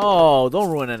 No, don't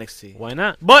ruin NXT. Why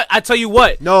not? But I tell you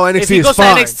what, no, NXT if he is goes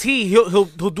fine. to NXT, he'll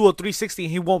do a 360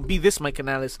 and he won't be this Mike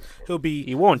Kanellis.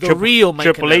 He won't. The real Mike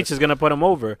Triple Kanellis. H is gonna put him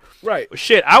over. Right.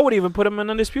 Shit, I would even put him in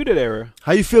Undisputed Era.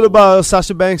 How you feel about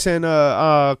Sasha Banks and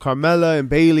Carmella and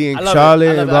Bayley and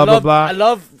Charlotte and blah blah blah?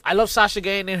 I love Sasha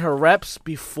getting in her reps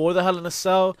before the Hell in a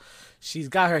Cell. She's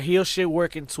got her heel shit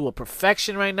working to a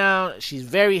perfection right now. She's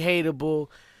very hateable.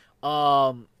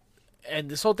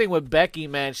 And this whole thing with Becky,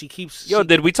 man, she keeps...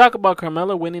 Did we talk about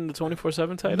Carmella winning the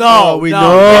 24/7 title? No, we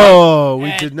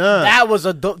did not. That was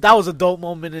a dope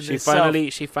moment in itself.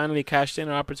 She finally cashed in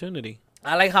her opportunity.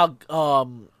 I like how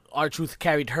R-Truth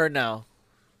carried her now.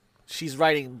 She's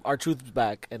riding R-Truth's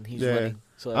back, and he's running.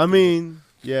 So I mean,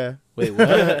 yeah. Wait,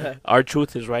 what?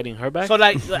 R-Truth is riding her back? So,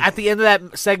 like, at the end of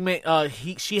that segment,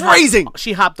 she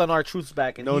hopped on R-Truth's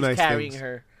back, and he's carrying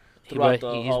her throughout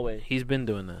the hallway. He's been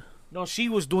doing that. No, she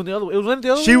was doing the other way. It was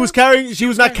the other She way. was carrying. She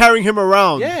was not carrying him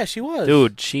around. Yeah, she was.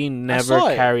 Dude, she never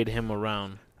carried him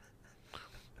around.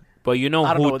 But you know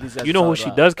who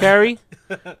she does carry?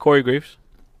 Corey Graves.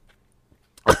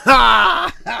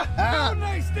 Nice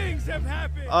things have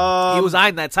happened. He was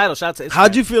eyeing that title. Shout out to Israel.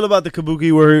 How'd you feel about the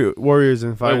Kabuki Warriors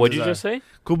in Fire? Wait, what'd you just say?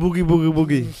 Kabuki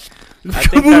Boogie.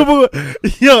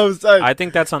 Yo, I'm sorry. I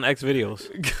think that's on X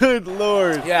videos. Good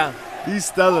Lord. Yeah. These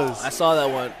Stellas. I saw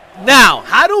that one. Now,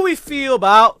 how do we feel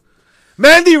about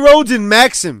Mandy Rhodes and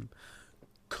Maxim?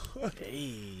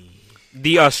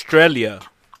 The Australia.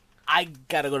 I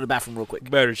gotta go to the bathroom real quick.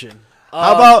 Version.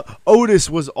 How about Otis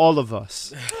was all of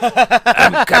us?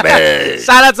 I'm coming.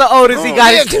 Shout out to Otis. He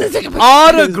got his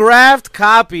autographed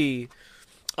copy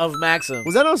of Maxim.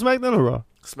 Was that on SmackDown or Raw?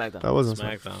 SmackDown. That wasn't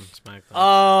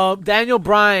SmackDown. Daniel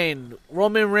Bryan,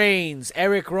 Roman Reigns,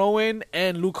 Eric Rowan,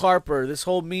 and Luke Harper. This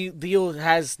whole deal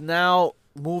has now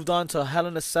moved on to Hell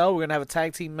in a Cell. We're gonna have a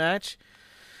tag team match.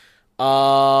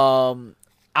 I'm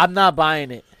not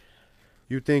buying it.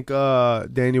 You think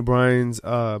Daniel Bryan's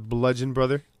bludgeon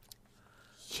brother?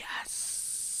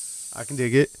 Yes. I can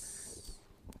dig it.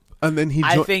 And then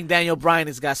I think Daniel Bryan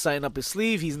has got something up his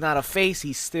sleeve. He's not a face.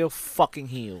 He's still fucking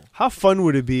heel. How fun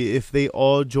would it be if they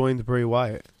all joined Bray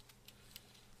Wyatt?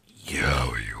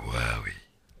 Yowie wowie.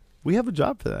 We have a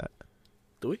job for that.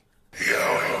 Do we?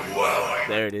 Yowie wowie.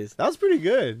 There it is. That was pretty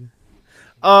good.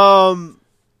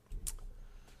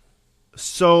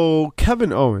 So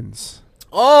Kevin Owens.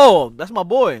 Oh, that's my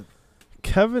boy.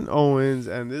 Kevin Owens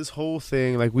and this whole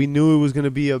thing, like, we knew it was going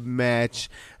to be a match.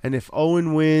 And if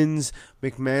Owen wins,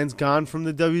 McMahon's gone from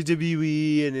the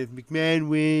WWE. And if McMahon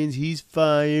wins, he's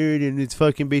fired. And it's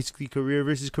fucking basically career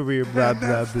versus career, blah,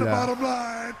 blah, The blah. bottom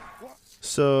line.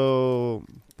 So,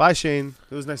 bye, Shane.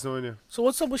 It was nice knowing you. So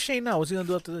what's up with Shane now? What's he gonna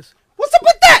do after this? What's up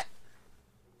with that?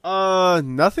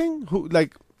 Nothing.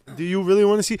 Do you really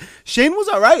want to see? Shane was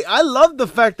all right. I loved the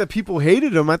fact that people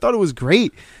hated him. I thought it was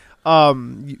great.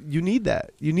 You need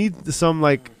that. You need some,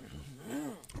 like,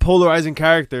 polarizing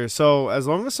character. So as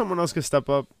long as someone else can step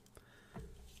up.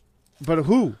 But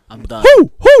who? I'm done.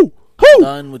 Who?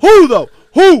 Done with Who though?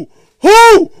 Who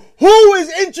is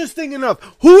interesting enough?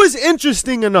 Who is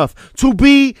interesting enough to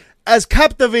be as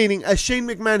captivating as Shane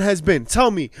McMahon has been?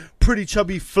 Tell me, pretty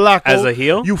chubby Flacco. As a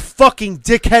heel? You fucking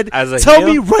dickhead. As a Tell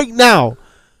heel? me right now.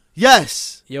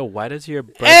 Yes. Yo, why does your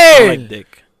breath Hey! smell like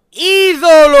dick?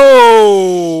 Ídolo.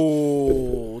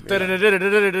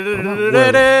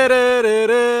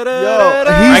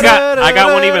 I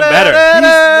got one even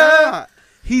better.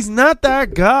 He's not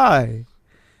that guy.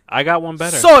 I got one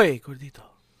better. Soy gordito.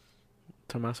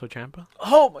 Tommaso Ciampa?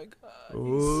 Oh my god.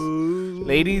 Ooh.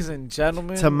 Ladies and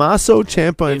gentlemen, Tommaso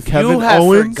Ciampa and if Kevin you have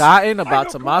Owens. forgotten about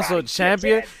Tommaso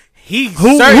Ciampa, he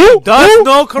Who? certainly does Who?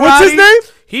 know karate. What's his name?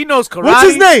 He knows karate. What's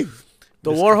his name?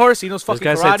 The Warhorse. He knows This fucking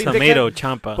guy karate. said tomato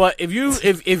dickhead. Ciampa. But if you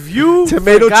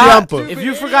Tomato forgot, Ciampa. if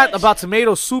you forgot about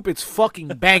tomato soup, it's fucking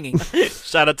banging.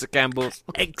 Shout out to Campbell's.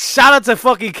 Hey, shout out to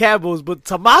fucking Campbell's, but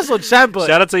Tommaso Ciampa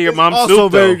Shout out to your mom's also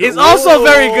soup, very though. good. is also Whoa.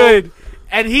 very good,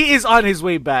 and he is on his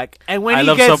way back. And when I he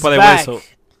love gets sopa de back,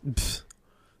 hueso.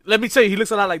 let me tell you, he looks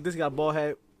a lot like this. He got a bald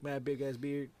head, mad big ass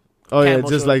beard. Oh yeah, Camel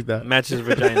just shorts. like that. Matches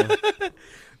vagina.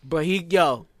 But I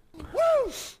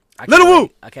can't Little Woo.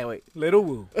 wait. I can't wait. Little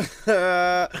Woo.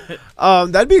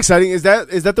 That'd be exciting. Is that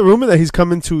the rumor that he's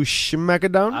coming to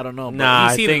SmackDown? I don't know. But Nah,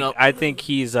 he's heating up. I think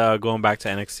he's going back to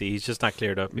NXT. He's just not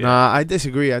cleared up yet. Nah, I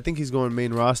disagree. I think he's going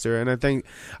main roster, and I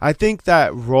think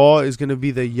that Raw is gonna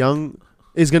be the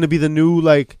new,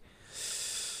 like,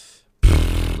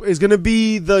 is gonna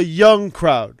be the young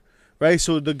crowd, right?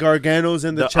 So the Garganos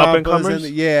and the The up-and-comers? Ciampas,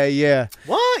 and yeah.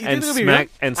 What? You And think it'll be young?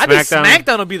 and I think SmackDown.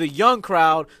 SmackDown will be the young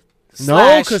crowd.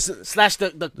 No, 'cause slash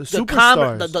the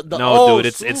superstars. the No, old dude,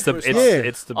 it's the superstars.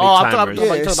 it's the big Oh, I'm talking timers.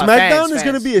 about- Yeah, talking about SmackDown fans, is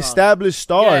gonna fans. be established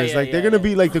stars. Yeah, like they're yeah, gonna yeah.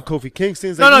 be like the Kofi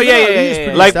Kingstons. No, Like, no, these yeah, are yeah, at least yeah,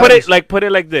 pretty Like established. put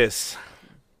it like this: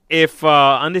 if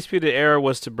Undisputed Era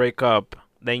was to break up,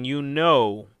 then you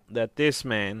know that this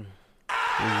man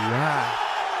Wow.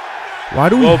 Why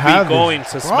do we will have be going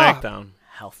to this? SmackDown.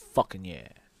 How fucking yeah.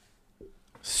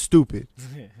 Stupid.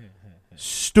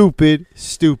 Stupid.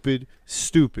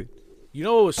 You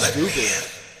know what was stupid?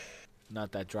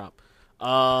 Not that drop.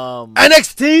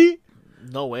 NXT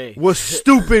No way. was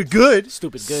stupid good.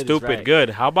 Stupid good. is Stupid right.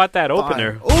 good. How about that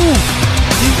opener? Ooh. We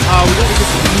gotta get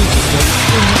some music,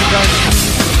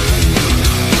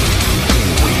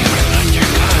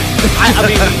 I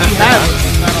mean, we have.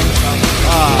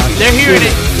 They're hearing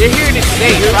it. They're hearing it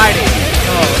today, Friday.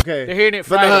 Oh, okay. They're hearing it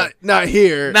But Friday. not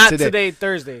here. Not today. today,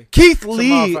 Thursday. Keith Tomorrow,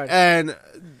 Lee Friday. and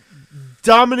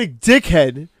Dominic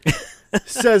Dickhead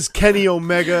says Kenny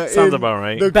Omega. Sounds in about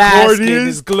right. The Bask in Guardians.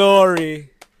 his glory.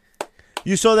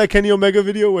 You saw that Kenny Omega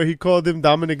video where he called him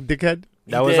Dominic Dickhead?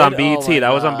 That was did? on Oh BET. my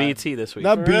that was on God. BET this week.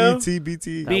 Not For real? BET.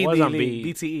 That was on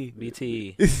BTE.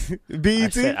 BT.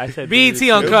 BET? I said BET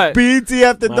uncut. BET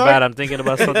after My dark? bad. I'm thinking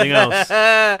about something else.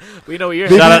 We know what you're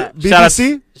Shout saying. out-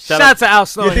 BBC? Shout out to Al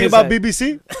Snow. You and think his about head.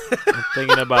 BBC? I'm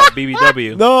thinking about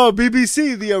BBW. No,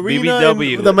 BBC, the arena,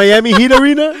 BBW. in the Miami Heat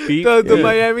arena. The Yeah.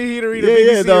 Miami Heat arena. Yeah,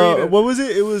 BBC the arena. what was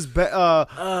it? It was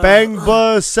Bang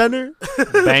Bus Center,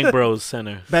 Bang Bros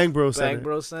Center. Bang Bro Center. Bang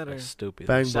Bro Center. That's stupid.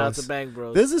 Bang Shout out Bus. to Bang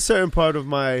Bros. There's a certain part of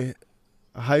my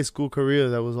high school career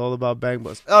that was all about Bang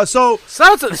Bus. So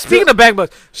Shout out to, speaking of Bang Bros,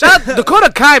 shout out Dakota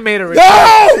Kai made a no, return.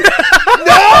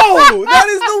 no, that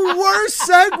is the worst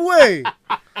segue.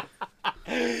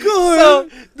 Good. So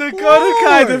Dakota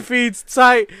Kai Lord. defeats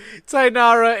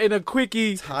Tainara in a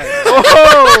quickie.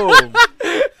 Oh!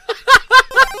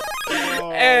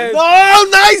 And, Oh,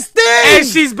 nice thing. and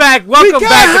she's back. Welcome can't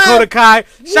back, have Dakota Kai.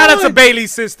 Shout out to one.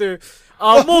 Bailey's sister.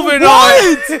 Moving What?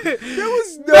 on. That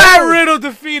was Matt Riddle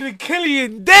defeated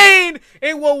Killian Dane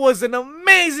in what was an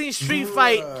amazing street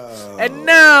fight. And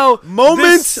now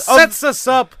Moments this of- sets us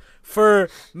up for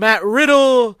Matt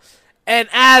Riddle and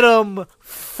Adam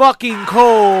fucking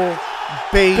Cole.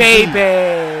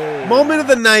 Baby. Moment of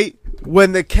the night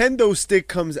when the kendo stick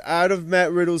comes out of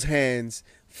Matt Riddle's hands,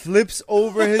 flips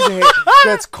over his head,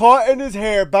 gets caught in his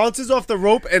hair, bounces off the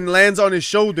rope, and lands on his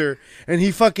shoulder. And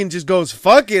he fucking just goes,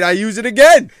 fuck it, I use it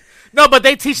again. No, but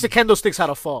they teach the kendo sticks how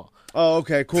to fall. Oh,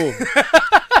 okay, cool.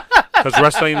 Because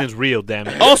wrestling is real, damn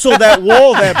it. Also, that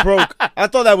wall that broke, I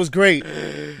thought that was great.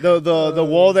 The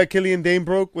wall that Killian Dane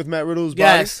broke with Matt Riddle's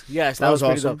body. Yes, that was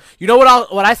pretty awesome. dope. You know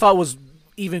what I thought was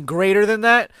even greater than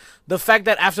that? The fact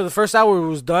that after the first hour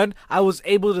was done, I was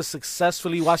able to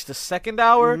successfully watch the second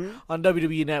hour on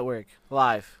WWE Network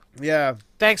live. Yeah.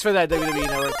 Thanks for that, WWE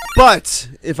Network. But,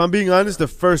 if I'm being honest, the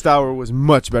first hour was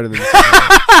much better than the second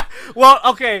hour. Well,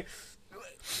 okay,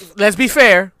 let's be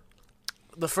fair.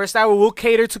 The first hour will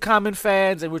cater to common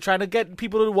fans, and we're trying to get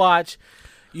people to watch.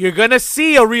 You're going to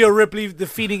see a Rhea Ripley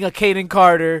defeating a Kaden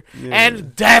Carter,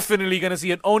 and definitely going to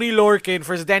see an Oni Lorcan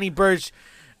versus Danny Burch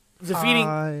defeating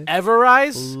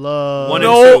Everrise. Love. 1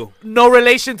 and 2. No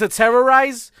relation to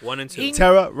Terrorize. 1 and 2.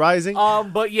 Terra Rising.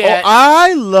 But yeah,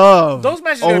 I love those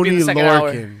matches are gonna be in Oni the second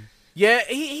hour. Lorcan. Yeah,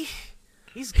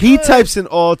 he's good. He types in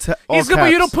all He's good, but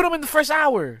caps. you don't put him in the first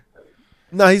hour.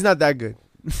 No, he's not that good.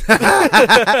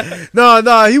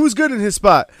 No, he was good in his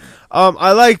spot.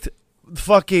 I liked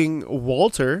fucking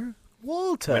Walter.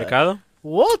 Mercado?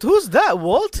 Walt? Who's that?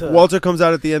 Walter. Walter comes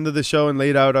out at the end of the show and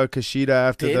laid out Kushida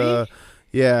after Did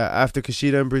after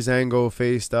Kushida and Breezango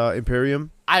faced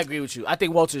Imperium. I agree with you. I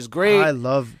think Walter's great. I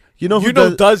love who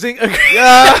doesn't agree.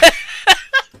 Yeah.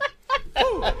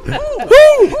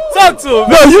 Talk to him.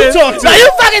 No, you talk to him.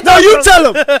 you fucking No, you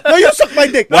tell him. No, you suck my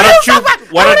dick. Why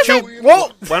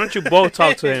don't you both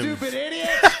talk to him?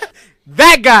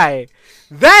 That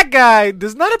guy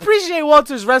does not appreciate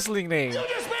Walter's wrestling name.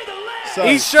 Son,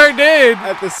 He sure did.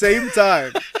 at the same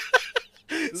time.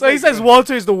 So he says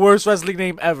Walter is the worst wrestling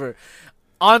name ever.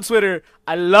 On Twitter,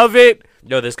 I love it.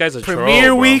 Yo, this guy's a troll, Premiere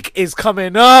bro. week is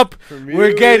coming up.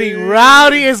 We're getting week.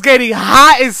 rowdy. It's getting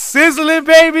hot. It's sizzling,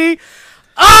 baby.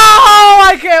 Oh,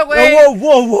 I can't wait.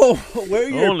 Whoa. Where are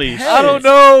you? Holy shit. I don't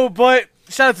know, but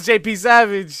shout out to JP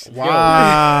Savage.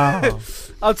 Wow.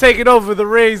 I'm taking over the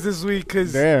reins this week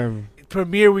because Damn.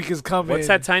 Premiere week is coming. What's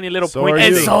that tiny little So point? are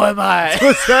And you. so am I.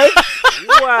 What's that?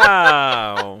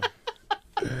 Wow.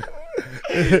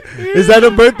 Is that a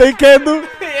birthday candle?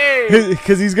 Hey.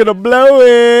 Because he's going to blow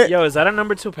it. Yo, is that a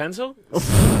number 2 pencil?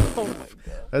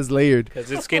 That's layered.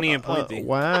 Because it's skinny and pointy.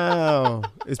 Wow.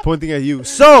 It's pointing at you.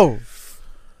 So,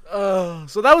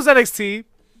 So that was NXT.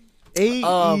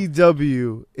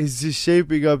 AEW is just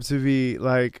shaping up to be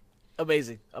like,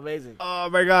 Amazing. oh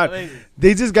my God. Amazing.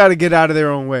 They just got to get out of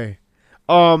their own way.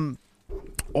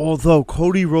 Although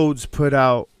Cody Rhodes put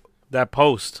out That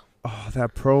post.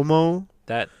 that promo.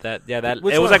 That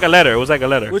Which it was one? like a letter. It was like a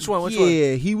letter. Which one?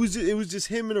 Yeah, it was just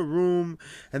him in a room,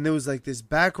 and there was like this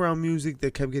background music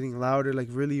that kept getting louder, like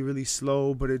really, really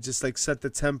slow, but it just like set the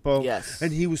tempo. Yes.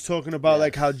 And he was talking about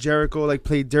like how Jericho like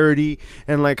played dirty,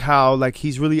 and like how like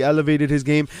he's really elevated his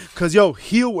game. Cause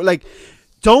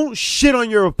don't shit on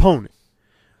your opponent.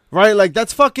 Right? Like,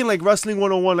 that's fucking, like, Wrestling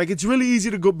 101. Like, it's really easy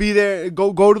to go be there,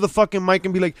 go to the fucking mic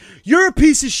and be like, you're a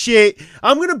piece of shit.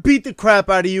 I'm going to beat the crap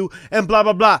out of you and blah,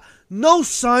 blah, blah. No,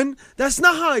 son. That's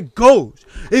not how it goes.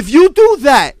 If you do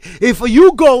that, if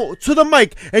you go to the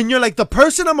mic and you're like, the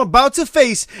person I'm about to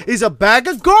face is a bag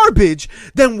of garbage,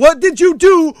 then what did you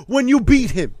do when you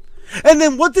beat him? And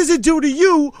then what does it do to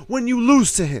you when you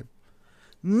lose to him?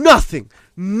 Nothing.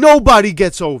 Nobody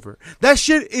gets over. That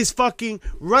shit is fucking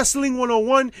Wrestling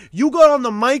 101. You go on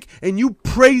the mic and you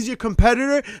praise your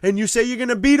competitor and you say you're going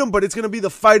to beat him, but it's going to be the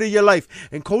fight of your life.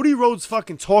 And Cody Rhodes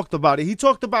fucking talked about it. He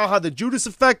talked about how the Judas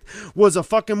effect was a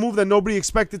fucking move that nobody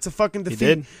expected to fucking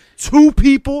defeat two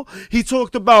people. He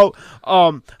talked about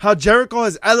how Jericho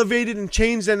has elevated and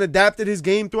changed and adapted his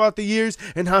game throughout the years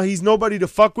and how he's nobody to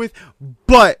fuck with.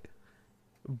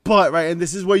 But, right, and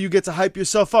this is where you get to hype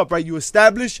yourself up, right? You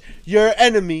establish your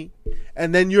enemy,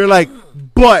 and then you're like,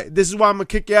 but this is why I'm going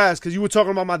to kick your ass, because you were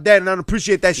talking about my dad, and I don't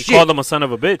appreciate that You shit. called him a son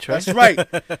of a bitch, right? That's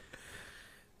right.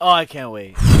 Oh, I can't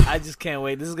wait. I just can't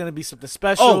wait. This is going to be something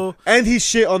special. Oh, and he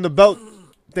shit on the belt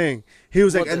thing. He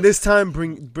was like, What and the- this time,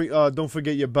 don't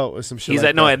forget your belt or some shit He's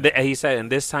like like, that. he said,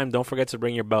 and this time, don't forget to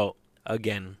bring your belt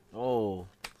again. Oh.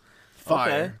 Fire.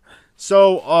 Okay.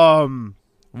 So,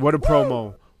 what a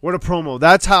promo. What a promo.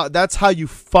 That's how you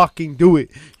fucking do it.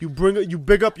 You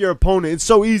big up your opponent. It's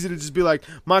so easy to just be like,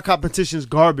 my competition's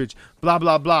garbage, blah,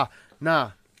 blah, blah.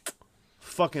 Nah.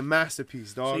 Fucking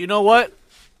masterpiece, dog. So you know what?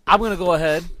 I'm going to go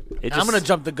ahead. It I'm going to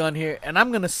jump the gun here, and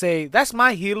I'm going to say that's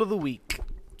my heel of the week.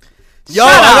 Yo,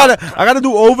 Shout I gotta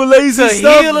do overlays and The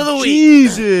stuff. heel of the week.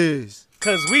 Jesus.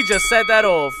 Because we just set that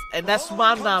off, and that's who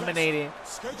I'm nominating.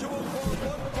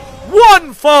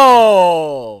 One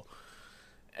fall!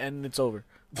 And it's over.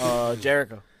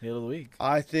 Jericho, heel of the week.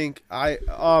 I think I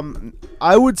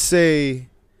would say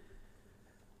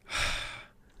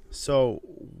so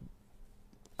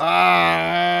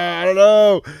I don't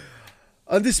know.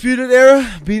 Undisputed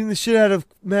Era beating the shit out of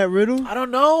Matt Riddle, I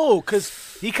don't know,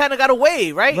 because he kind of got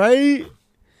away, right? right?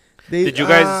 Did you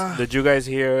guys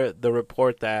hear the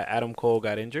report that Adam Cole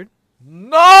got injured?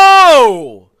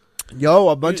 No! Yo,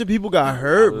 a bunch of people got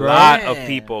hurt, A bro. lot Man. of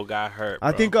people got hurt.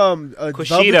 I bro. think Kushida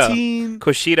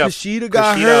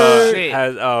got hurt. Shit.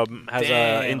 has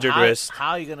Damn, a injured how, wrist How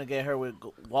are you going to get her with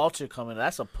Walter coming?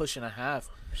 That's a push and a half.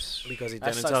 because he That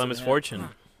didn't sucks tell to him his be fortune.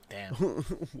 Damn.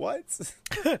 What?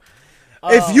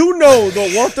 If you know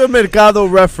the Walter Mercado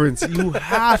reference, you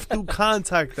have to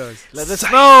contact us. Let us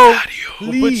know.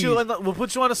 Please. We'll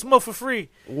put you on a smoke for free.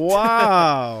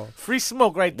 Wow. Free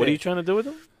smoke right there. What are you trying to do with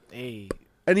him? Hey.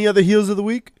 Any other heels of the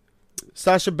week?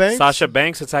 Sasha Banks. Sasha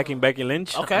Banks attacking Becky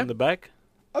Lynch Okay. in the back.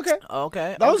 Okay.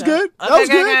 Okay. That was okay. good. That Okay, was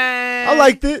good. okay. I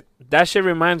liked it. That shit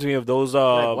reminds me of those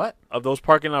Like what? of those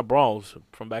parking lot brawls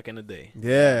from back in the day.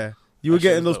 Yeah. You were That shit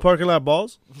getting was those dope. parking lot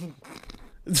balls?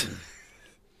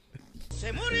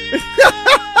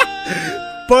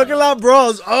 Parking lot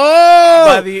brawls. By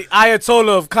Oh! the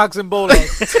Ayatollah of Cox and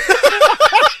Bolas.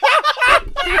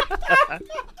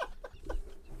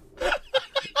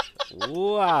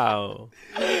 Wow.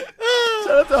 Shout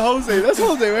out to Jose. That's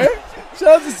Jose, right? Shout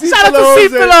out to C. Shout out to C.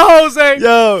 Filler Jose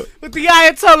Yo. with the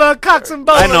Ayatollah of Cox and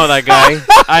Bolas. I know that guy.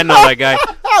 I know that guy.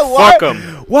 Why- Fuck him.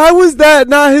 Why was that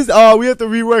not his? Oh, we have to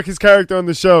rework his character on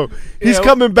the show. He's Yeah,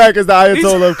 coming back as the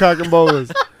Ayatollah of cock and bolas.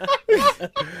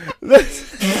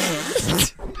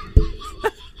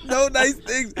 No nice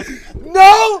things.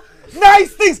 No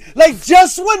nice things. Like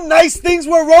just when nice things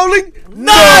were rolling.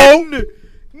 None.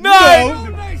 No.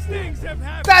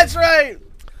 That's right.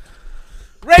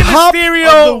 Rey Pop of the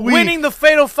Mysterio week. winning the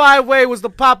Fatal 5-Way was the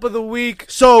pop of the week.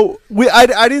 So I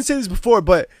didn't say this before,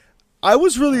 but I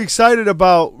was really excited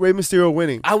about Rey Mysterio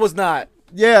winning. I was not.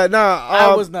 Yeah, nah.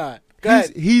 I was not. Go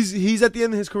ahead. He's at the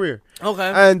end of his career.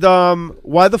 Okay. And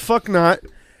why the fuck not?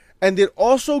 And it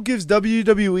also gives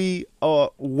WWE a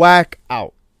whack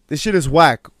out. This shit is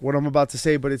whack, what I'm about to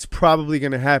say, but it's probably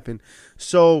going to happen.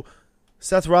 So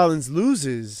Seth Rollins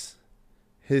loses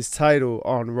his title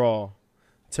on Raw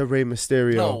to Rey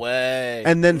Mysterio. No way.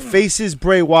 And then faces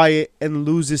Bray Wyatt and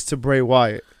loses to Bray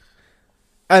Wyatt.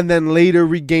 And then later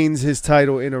regains his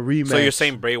title in a rematch. So you're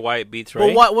saying Bray Wyatt beats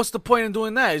Ray? But what's the point in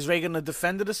doing that? Is Ray gonna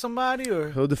defend it to somebody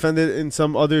or? He'll defend it in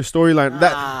some other storyline.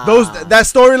 That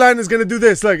storyline is gonna do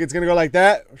this. Look, it's gonna go like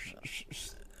that.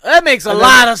 That makes a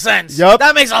lot of sense. Yup.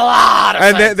 That makes a lot of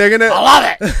And sense. they're gonna. I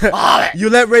love it. Love it. You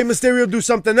let Rey Mysterio do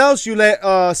something else. You let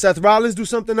Seth Rollins do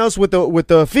something else with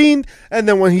the Fiend, and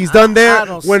then when he's done there, I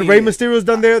don't when see Rey it. Mysterio's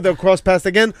done there, they'll cross paths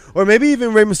again, or maybe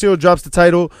even Rey Mysterio drops the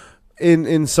title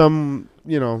in some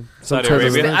some Saudi turn of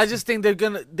Arabia? events. I just think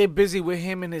they're busy with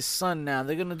him and his son now.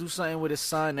 They're gonna do something with his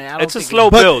son. And I don't It's a think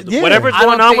slow But, build. yeah. Whatever's I don't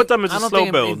going on think- with them is I a don't slow think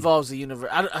it build. involves the universe.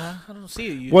 I don't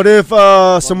see it. What if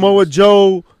Samoa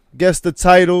Joe gets the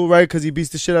title, right? Because he beats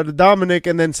the shit out of Dominic,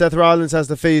 and then Seth Rollins has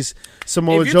to face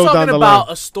Samoa If Joe you're down talking the about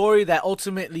line. a story that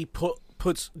ultimately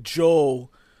puts Joe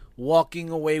walking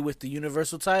away with the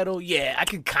Universal title, yeah, I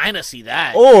can kind of see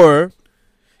that Or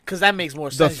because that makes more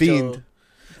the sense. Fiend. Joe.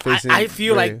 facing I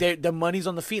feel Rey. like the money's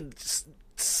on the Fiend.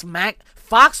 Smack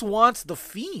Fox wants the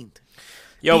Fiend.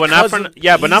 Yo, but not Because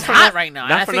for but not he's for hot not, right now.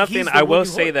 not I for think nothing. he's the I will Woody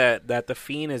say Hood. that the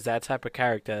Fiend is that type of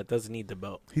character that doesn't need the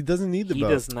belt. he doesn't need the He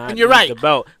belt. does not. And you're need right. The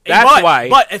belt. And That's why.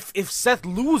 But if Seth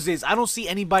loses, I don't see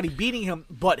anybody beating him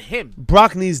but him.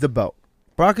 Brock needs the belt.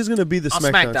 Brock is gonna be the On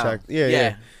SmackDown SmackDown. champ. Yeah.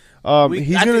 Yeah.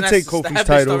 He's I gonna think take that's Kofi's established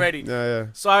title. already. Yeah.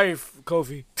 Sorry,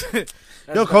 Kofi.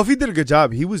 Yo, Kofi did a good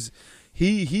job.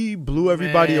 He blew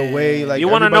everybody Man. away. Like you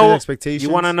want to everybody's know? expectations. You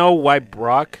want to know why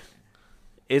Brock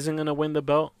isn't gonna win the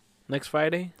belt next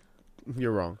Friday?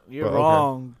 You're wrong. You're But okay.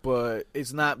 wrong, but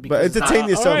it's not because But it's not- entertain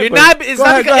yourself. You're but- not. It's Go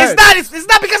not ahead, because go it's not. It's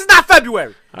not because it's not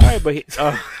February. All right, but he,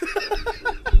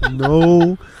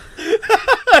 No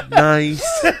nice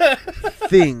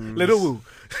things. Little Woo.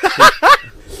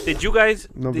 did you guys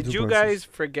Number did 2 you places. guys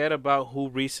forget about who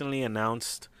recently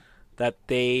announced that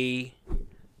they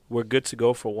were good to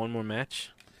go for one more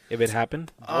match if it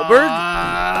happened? Goldberg.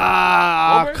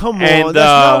 Come on, And, that's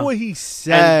not what he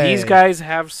said. And these guys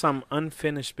have some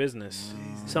unfinished business,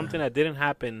 something that didn't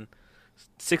happen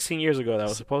 16 years ago that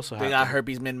was supposed to happen. They got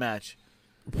herpes mid-match.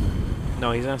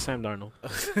 No, he's not Sam Darnold.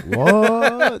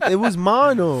 What? It was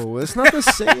mono. It's not the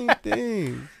same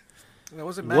thing. It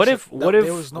wasn't What if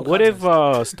there was no what if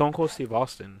contest. Stone Cold Steve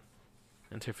Austin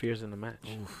interferes in the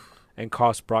match and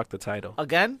costs Brock the title?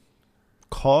 Again?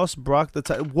 Cost Brock the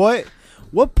title.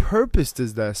 What purpose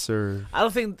does that serve? I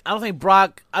don't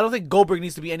think Goldberg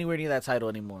needs to be anywhere near that title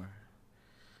anymore.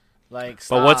 Like,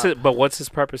 stop. But what's his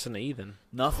purpose in the E then?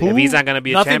 Nothing. If he's not gonna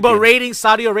be a Nothing champion. but ratings.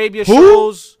 Saudi Arabia Who?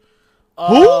 shows.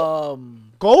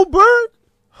 Goldberg?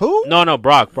 Who? No,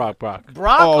 Brock. Brock. Brock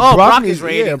is needs,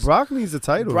 ratings. yeah, Brock needs the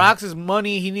title. Brock's his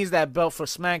money. He needs that belt for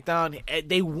SmackDown.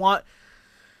 They want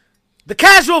the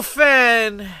casual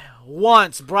fan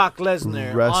wants Brock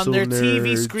Lesnar on their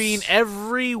TV nerds. screen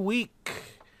every week.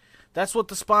 That's what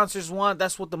the sponsors want.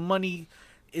 That's what the money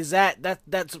is at.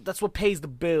 That's what pays the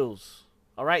bills.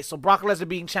 All right. So Brock Lesnar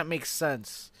being champ makes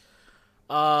sense.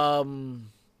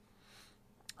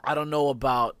 I don't know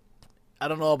about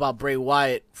Bray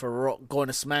Wyatt for going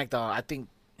to SmackDown. I think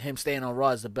him staying on Raw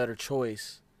is the better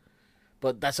choice.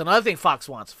 But that's another thing Fox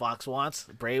wants. Fox wants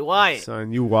Bray Wyatt.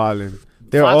 Son, you wildin'.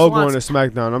 They're Fox all wants- going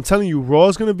to SmackDown. I'm telling you,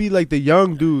 Raw's gonna be like the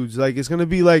young dudes. Like it's gonna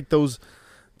be like those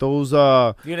You're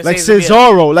gonna like say it's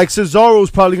gonna be Cesaro. Like Cesaro's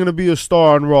probably gonna be a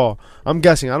star on Raw. I'm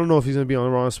guessing. I don't know if he's gonna be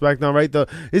on Raw and SmackDown. Right?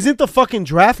 Isn't the fucking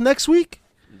draft next week?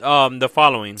 The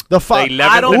follling. The I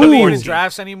 11th don't and the believe in 14th.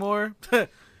 drafts anymore.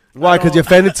 Why? Because your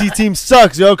fantasy team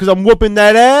sucks, yo. Because I'm whooping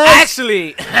that ass.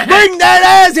 Actually, Bring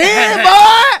that ass here,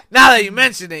 boy. now that you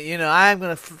mention it, I'm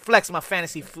gonna flex my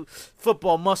fantasy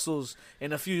football muscles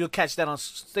in a few. You'll catch that on.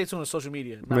 Stay tuned on social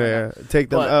media. Yeah, take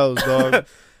them But- L's, dog.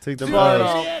 Take them But,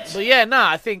 L's. but yeah,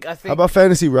 I think How about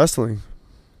fantasy wrestling?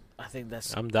 I think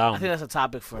that's I'm I down. think that's a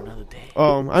topic for another day.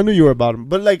 I knew you were about him.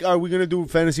 But like, are we gonna do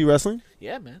fantasy wrestling?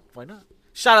 Yeah, man. Why not?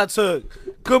 Shout out to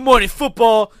Good Morning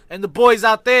Football and the boys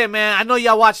out there, man. I know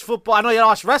y'all watch football. I know y'all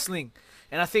watch wrestling.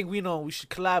 And I think we should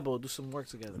collab or do some work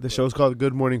together. The show's called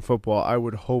Good Morning Football. I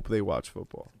would hope they watch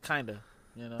football. Kinda.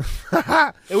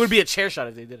 It would be a chair shot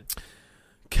if they did it.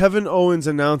 Kevin Owens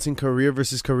announcing career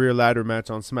versus career ladder match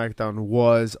on SmackDown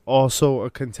was also a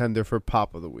contender for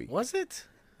Pop of the Week. Was it?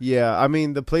 Yeah, I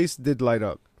mean, the place did light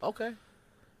up. Okay.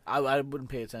 I wouldn't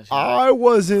pay attention. I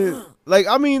wasn't like.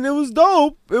 I mean, it was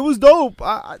dope. It was dope.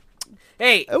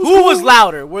 Hey, It was who was cool.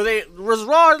 louder? Was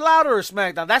Raw louder or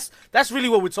SmackDown? That's really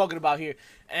what we're talking about here.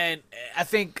 And I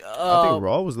think I think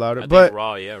Raw was louder. I But think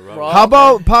Raw, yeah, Raw. Raw. how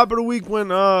about Pop of the Week when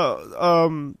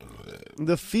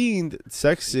the Fiend,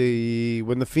 sexy,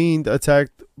 when the Fiend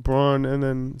attacked Braun and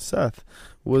then Seth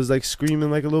was like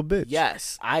screaming like a little bitch.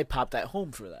 Yes, I popped at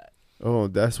home for that. Oh,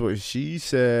 that's what she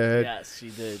said. Yes, she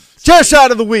did. Chair shot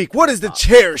of the week. What is the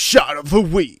chair shot of the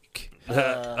week?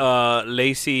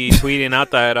 Lacey tweeting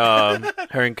out that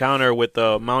her encounter with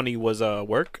the Mountie was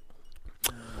work.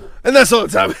 And that's all the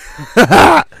time.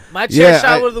 My chair Yeah,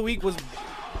 shot of the week was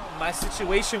my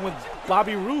situation with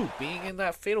Bobby Roode being in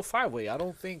that fatal 5-way. I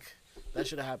don't think that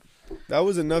should have happened. That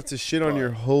was enough to shit on your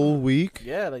whole week.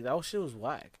 Yeah, like that shit was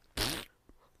whack.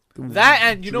 That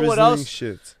and you know what Drizzling else?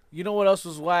 Shit. You know what else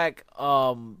was whack?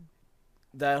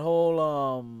 That whole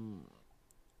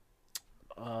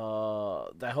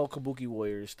Kabuki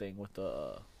Warriors thing with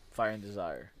the Fire and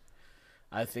Desire.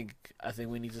 I think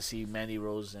we need to see Mandy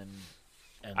Rose and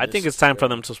I think it's time for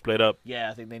them to split up.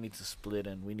 Yeah, I think they need to split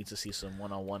and we need to see some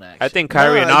one-on-one action. I think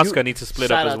Kyrie and Nah, Asuka need to split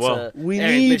Shout up as out well. to We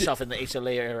Eric need- Bischoff in the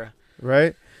HLA era.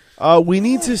 Right? We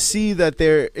need to see that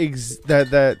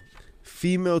that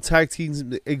female tag teams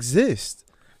exist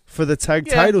for the tag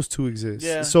Yeah. titles to exist.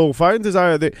 Yeah. So Fire and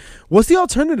Desire, what's the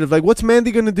alternative? Like, what's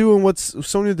Mandy gonna do and what's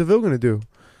Sonya Deville gonna do?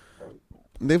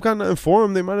 They've got nothing for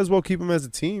them. They might as well keep them as a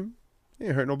team. They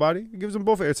ain't hurt nobody. It gives them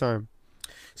both airtime.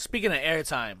 Speaking of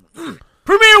airtime,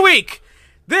 Premiere Week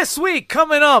this week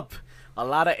coming up. A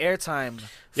lot of airtime.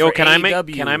 Yo, for can I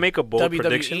AEW, make a bold WWE,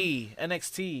 prediction?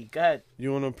 NXT. Go ahead.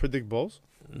 You want to predict balls?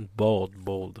 Bold.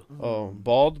 Oh,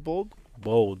 bold.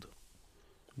 Bold.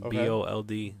 Okay.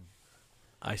 BOLDICK.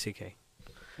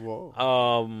 Whoa.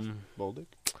 Boldick.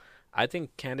 I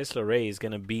think Candice LeRae is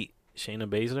gonna beat Shayna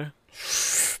Baszler,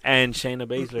 and Shayna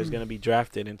Baszler is gonna be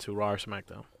drafted into Raw or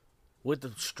SmackDown. With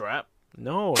the strap.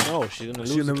 No, she's gonna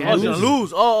lose. She's to gonna Oh, he's Candice. gonna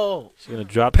lose. Oh. She's gonna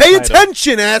drop. Pay the title.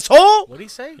 attention, asshole! What did he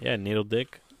say? Yeah, needle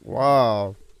dick.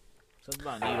 Wow. Something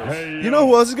about needles. You know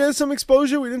who else is getting some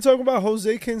exposure? We didn't talk about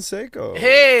Jose Canseco.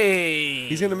 Hey.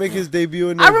 He's gonna make his debut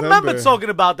in I November. remember talking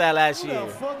about that last year.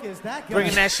 fuck is that guy?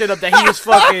 Bringing that shit up that he was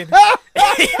fucking,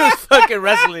 he was fucking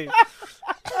wrestling.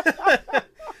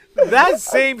 That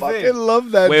same Fucking thing.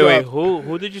 love that. Wait, drop.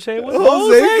 who did you say it was?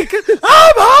 Jose.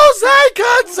 I'm Jose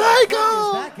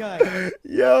Canseco. That guy.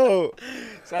 Yo,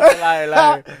 Shout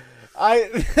out to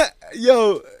liar.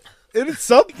 Yo, it's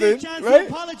something, right?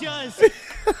 Apologize.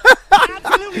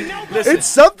 Absolutely no. It's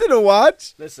something to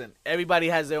watch. Listen, everybody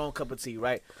has their own cup of tea,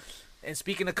 right? And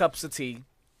speaking of cups of tea,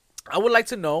 I would like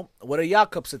to know, what are y'all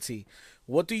cups of tea?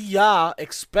 What do y'all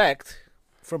expect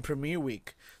from Premiere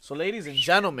Week? So, ladies and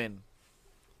gentlemen,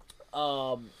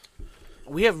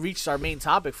 we have reached our main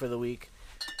topic for the week,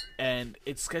 and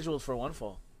it's scheduled for one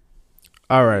fall.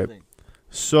 All right.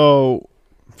 So,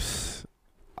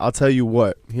 I'll tell you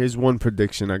what. Here's one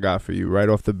prediction I got for you right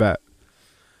off the bat.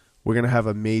 We're going to have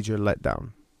a major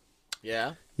letdown.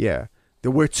 Yeah? Yeah.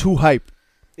 We're too hype.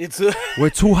 We're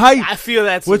too hype. I feel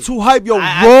that too. We're too hype. Yo,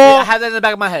 I Raw have that in the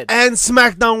back of my head. and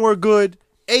SmackDown were good.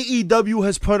 AEW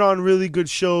has put on really good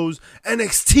shows.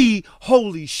 NXT,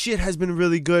 holy shit, has been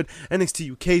really good.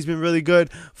 NXT UK's been really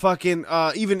good. Fucking,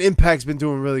 even Impact's been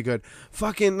doing really good.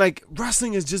 Fucking, like,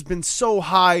 wrestling has just been so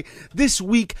high. This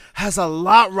week has a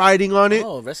lot riding on it.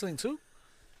 Oh, wrestling too?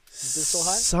 Is this so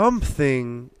high?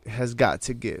 Something has got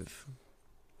to give.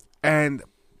 And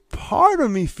part of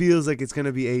me feels like it's going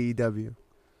to be AEW.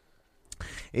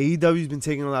 AEW's been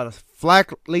taking a lot of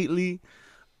flack lately.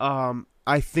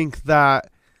 I think that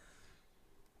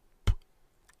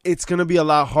it's going to be a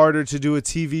lot harder to do a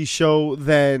TV show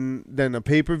than a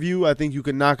pay-per-view. I think you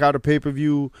can knock out a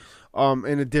pay-per-view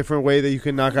in a different way that you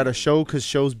can knock out a show, because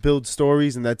shows build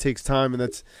stories, and that takes time, and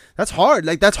that's hard.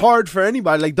 Like, that's hard for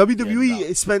anybody. Like,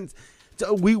 WWE spent...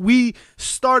 We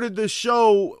started the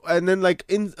show, and then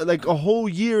in a whole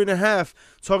year and a half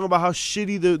talking about how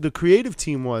shitty the creative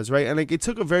team was, right? And it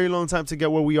took a very long time to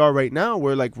get where we are right now,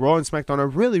 where Raw and SmackDown are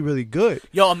really, really good.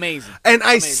 Yo, amazing. And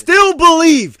I still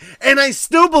believe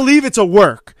it's a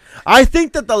work. I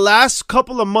think that the last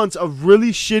couple of months of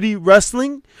really shitty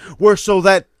wrestling were so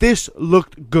that this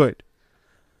looked good.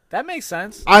 That makes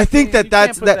sense. I think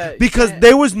that's because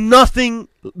there was nothing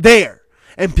there,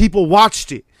 and people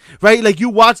watched it. Right? Like, you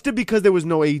watched it because there was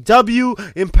no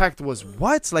AEW. Impact was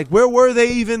what? Like, where were they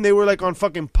even? They were, on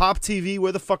fucking Pop TV.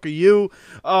 Where the fuck are you?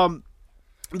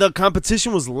 The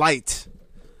competition was light.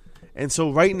 And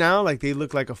so right now, they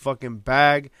look like a fucking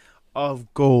bag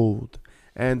of gold.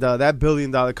 And that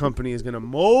billion-dollar company is going to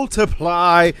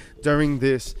multiply during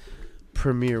this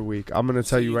Premiere Week. I'm going to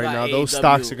tell you right now, those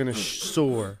stocks are going to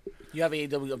soar. You have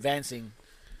AEW advancing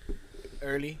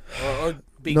early or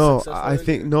being I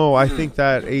successful? think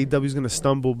that AEW is going to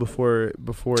stumble before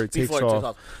it takes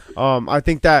off. I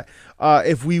think that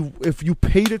if you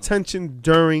paid attention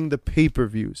during the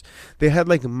pay-per-views, they had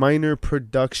minor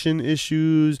production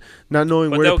issues, not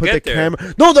knowing where to put the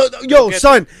camera. No,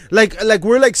 son,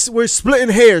 we're splitting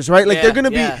hairs, right? They're gonna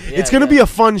be. It's gonna be a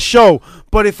fun show.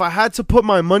 But if I had to put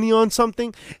my money on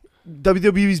something,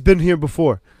 WWE's been here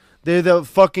before. They're the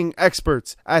fucking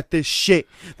experts at this shit.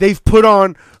 They've put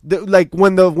on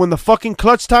when the fucking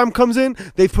clutch time comes in,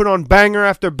 they put on banger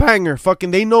after banger. Fucking,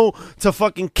 they know to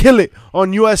fucking kill it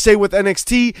on USA with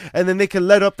NXT, and then they can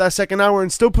let up that second hour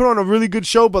and still put on a really good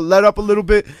show, but let up a little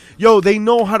bit. Yo, they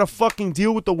know how to fucking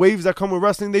deal with the waves that come with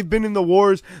wrestling. They've been in the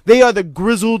wars. They are the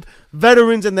grizzled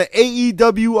veterans, and the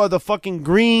AEW are the fucking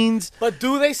greens. But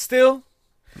do they still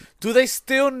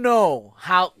know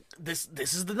how? This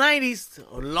is the 90s,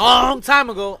 a long time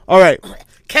ago. All right.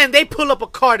 Can they pull up a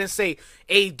card and say,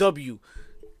 AEW,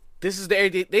 this is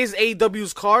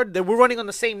AEW's card that we're running on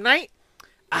the same night?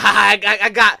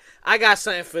 I got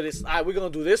something for this. All right, we're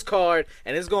going to do this card,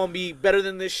 and it's going to be better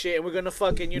than this shit, and we're going to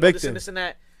fucking, this and this and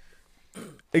that.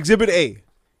 Exhibit A,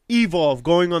 Evolve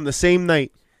going on the same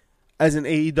night as an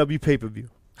AEW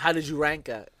pay-per-view. How did you rank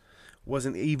that?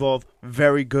 Wasn't Evolve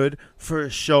very good for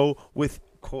a show with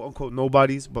quote-unquote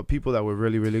nobodies, but people that were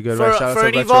really, really good. Shout out to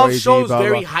an Evolve show, it was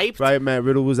very hyped. Right, Matt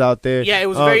Riddle was out there. Yeah, it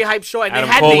was a very hyped show. And Adam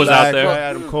they had Cole was out there. Right,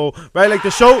 Adam Cole. Right, the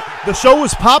show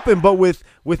was popping, but with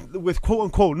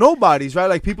quote-unquote nobodies,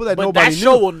 right? People that nobody knew. But that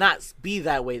show will not be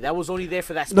that way. That was only there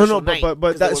for that special night.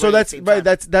 But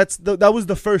that was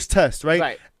the first test, right?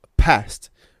 Right. Passed.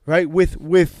 Right, with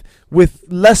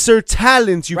lesser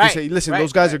talents, you can say. Listen,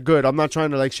 those guys are good. I'm not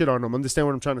trying to shit on them. Understand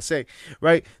what I'm trying to say,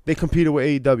 right? They competed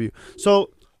with AEW,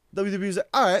 so WWE's like,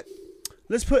 all right,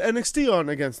 let's put NXT on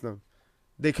against them.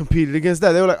 They competed against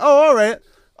that. They were like, oh, all right,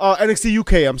 NXT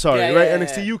UK. I'm sorry, right?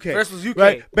 NXT UK versus UK,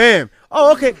 right? Bam.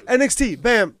 Oh, okay, NXT.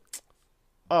 Bam.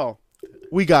 Oh,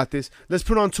 we got this. Let's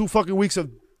put on 2 fucking weeks of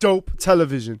dope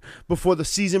television before the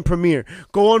season premiere.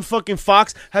 Go on fucking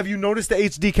Fox. Have you noticed the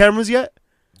HD cameras yet?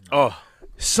 Oh,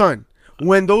 son,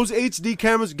 when those HD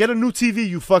cameras, get a new TV,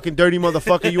 you fucking dirty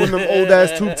motherfucker. You in them old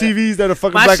ass tube TVs that are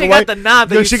fucking black and white. Got the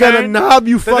knob. She got a knob.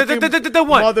 You fucking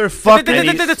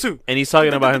motherfucker. And he's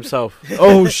talking about himself.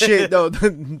 Oh shit! No,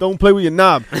 don't play with your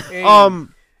knob.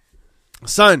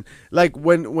 Son, like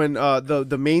when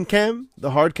the main cam,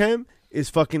 the hard cam is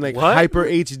fucking like What? hyper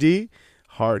HD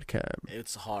hard cam.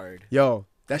 It's hard. Yo,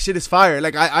 that shit is fire.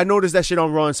 Like I noticed that shit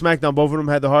on Raw and SmackDown. Both of them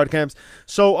had the hard cams.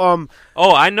 So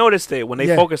Oh, I noticed it when they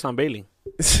Yeah. focused on Bailey.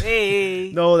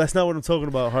 Hey. no, that's not what I'm talking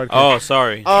about. Hard cam. Oh,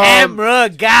 sorry. Camera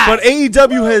guy. But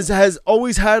AEW has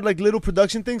always had like little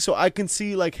production things, so I can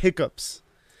see like hiccups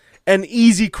and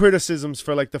easy criticisms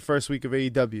for like the first week of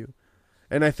AEW.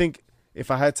 And I think if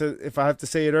I have to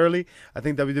say it early, I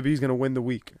think WWE is gonna win the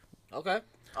week. Okay.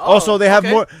 Also, they have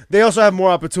okay. more. They also have more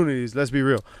opportunities. Let's be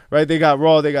real, right? They got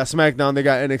Raw, they got SmackDown, they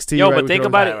got NXT. Yo, right? but We think can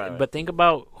about always- it. right. But think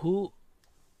about who.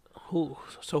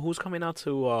 So who's coming out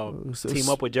to team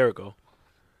up with Jericho?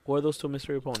 Who are those two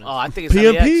mystery opponents? Oh, I think it's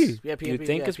PMP. LAX. Yeah, PMP. You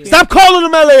think yeah, it's PMP. Stop calling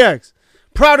them LAX.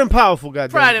 Proud and powerful, goddamn.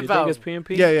 Pride you and think power. it's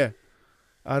PMP? Yeah.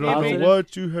 I don't PMP? know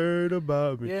what you heard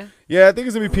about me. Yeah. Yeah, I think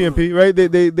it's gonna be PMP,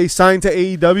 right? They signed to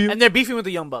AEW. And they're beefing with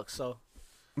the Young Bucks, so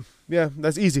Yeah,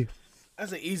 that's easy.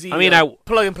 that's an easy. I mean,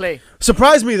 plug and play.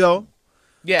 Surprised me though.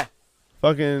 Yeah.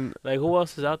 Fucking Like who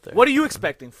else is out there? What are you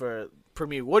expecting for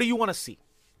Premiere? What do you want to see?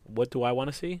 What do I want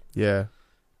to see? yeah,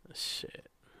 Shit.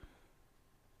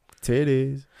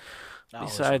 titties.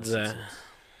 Besides that,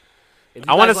 If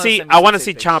you I want to guys see. send me I some want to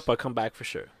see tit pics. Ciampa come back for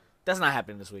sure. That's not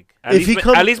happening this week. At If least he ma-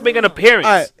 come- at least make an appearance.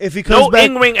 All right, if he comes No back,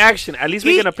 in-ring action. At least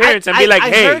make an He- appearance and be like, I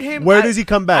 "Hey, heard him, where does he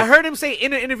come back? I heard him say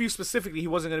in an interview specifically he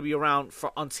wasn't going to be around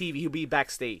on TV. He'll be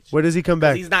backstage. Where does he come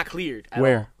back? He's not cleared. At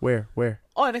Where? Where?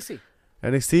 All. Oh, NXT.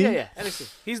 NXT? Yeah,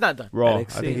 NXT. He's not done. Raw.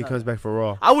 NXT. I think he comes back for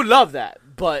Raw. I would love that,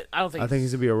 but I don't think. I think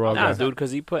he's gonna be a Raw nah, guy. dude, because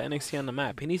he put NXT on the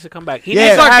map. He needs to come back. He Yeah.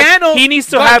 needs to have. Gargano. He needs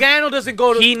to have. Gargano doesn't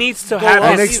go to. He needs to go have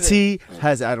up. his. NXT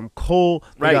has Adam Cole.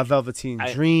 They Right. got Velveteen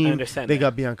I Dream. understand They that.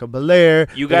 got Bianca Belair.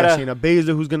 You they got gotta- Shayna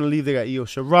Baszler, who's gonna leave. They got Io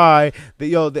Shirai.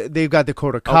 They've got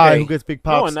Dakota Kai, Okay. who gets big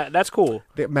No, pops. and that's cool.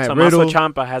 Matt Tommaso Riddle.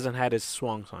 Ciampa hasn't had his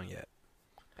swung song yet,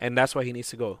 and that's why he needs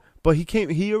to go. But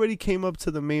he already came up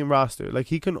to the main roster. Like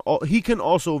he can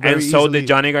also very And so easily. did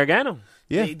Johnny Gargano.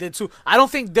 Yeah, They did too. I don't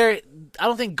think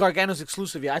Gargano's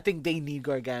exclusive yet. I think they need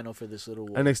Gargano for this little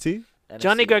war. NXT. NXT.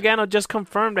 Johnny Gargano just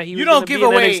confirmed that he You was don't going to give be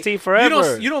in away NXT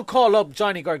forever. You don't call up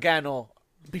Johnny Gargano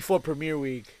before Premiere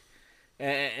Week,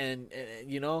 and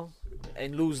you know,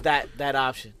 and lose that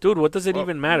option. Dude, what does it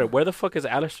even matter? Where the fuck is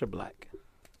Aleister Black?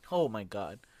 Oh my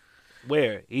God.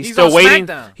 Where? He's on still waiting.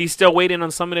 SmackDown. He's still waiting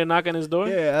on somebody to knock on his door.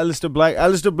 Yeah, Aleister Black.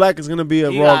 Aleister Black is gonna be a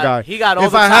He Raw got- guy. he got If I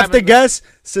overtime have to in the- guess,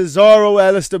 Cesaro,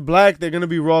 Aleister Black, they're gonna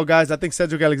be Raw guys. I think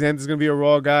Cedric Alexander's gonna be a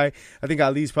Raw guy. I think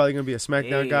Ali's probably gonna be a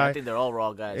SmackDown Hey, guy. I think they're all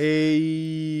Raw guys.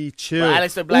 Hey, chill. But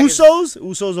Aleister Black is-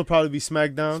 Usos will probably be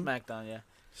SmackDown. SmackDown, yeah.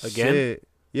 Again? Shit.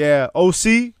 Yeah,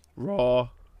 OC Raw.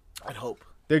 I'd hope.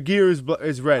 Their gear is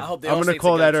red. I hope they I'm all gonna stay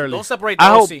call that together. early. Don't separate the I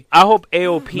hope. OC. I hope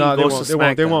AOP No, they goes won't. to They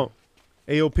SmackDown. won't.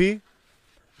 They won't. AOP.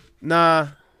 Nah.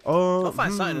 Oh. They'll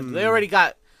find something. They already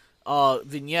got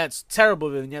vignettes, terrible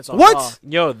vignettes on What? Raw.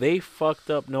 Yo, they fucked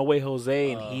up No Way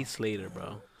Jose and Heath Slater,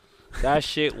 bro. That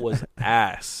shit was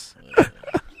ass.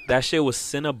 That shit was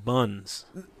Cinnabuns.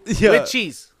 Yeah. With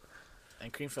cheese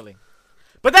and cream filling.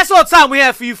 But that's all the time we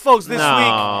have for you folks this week.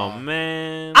 No,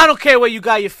 man. I don't care where you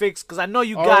got your fix, because I know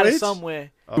you got it RH?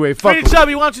 somewhere. Wait, fuck. Pretty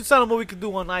Chubby, why don't you tell them what we can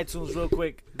do on iTunes real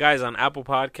quick? Guys, on Apple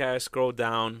Podcasts, scroll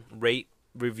down, rate,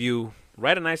 review,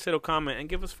 write a nice little comment, and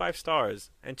give us 5 stars.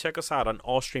 And check us out on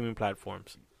all streaming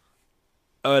platforms.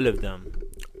 All of them.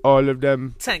 All of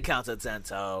them 10 counts at 10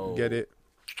 toe. get it.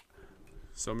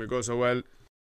 So me go so well.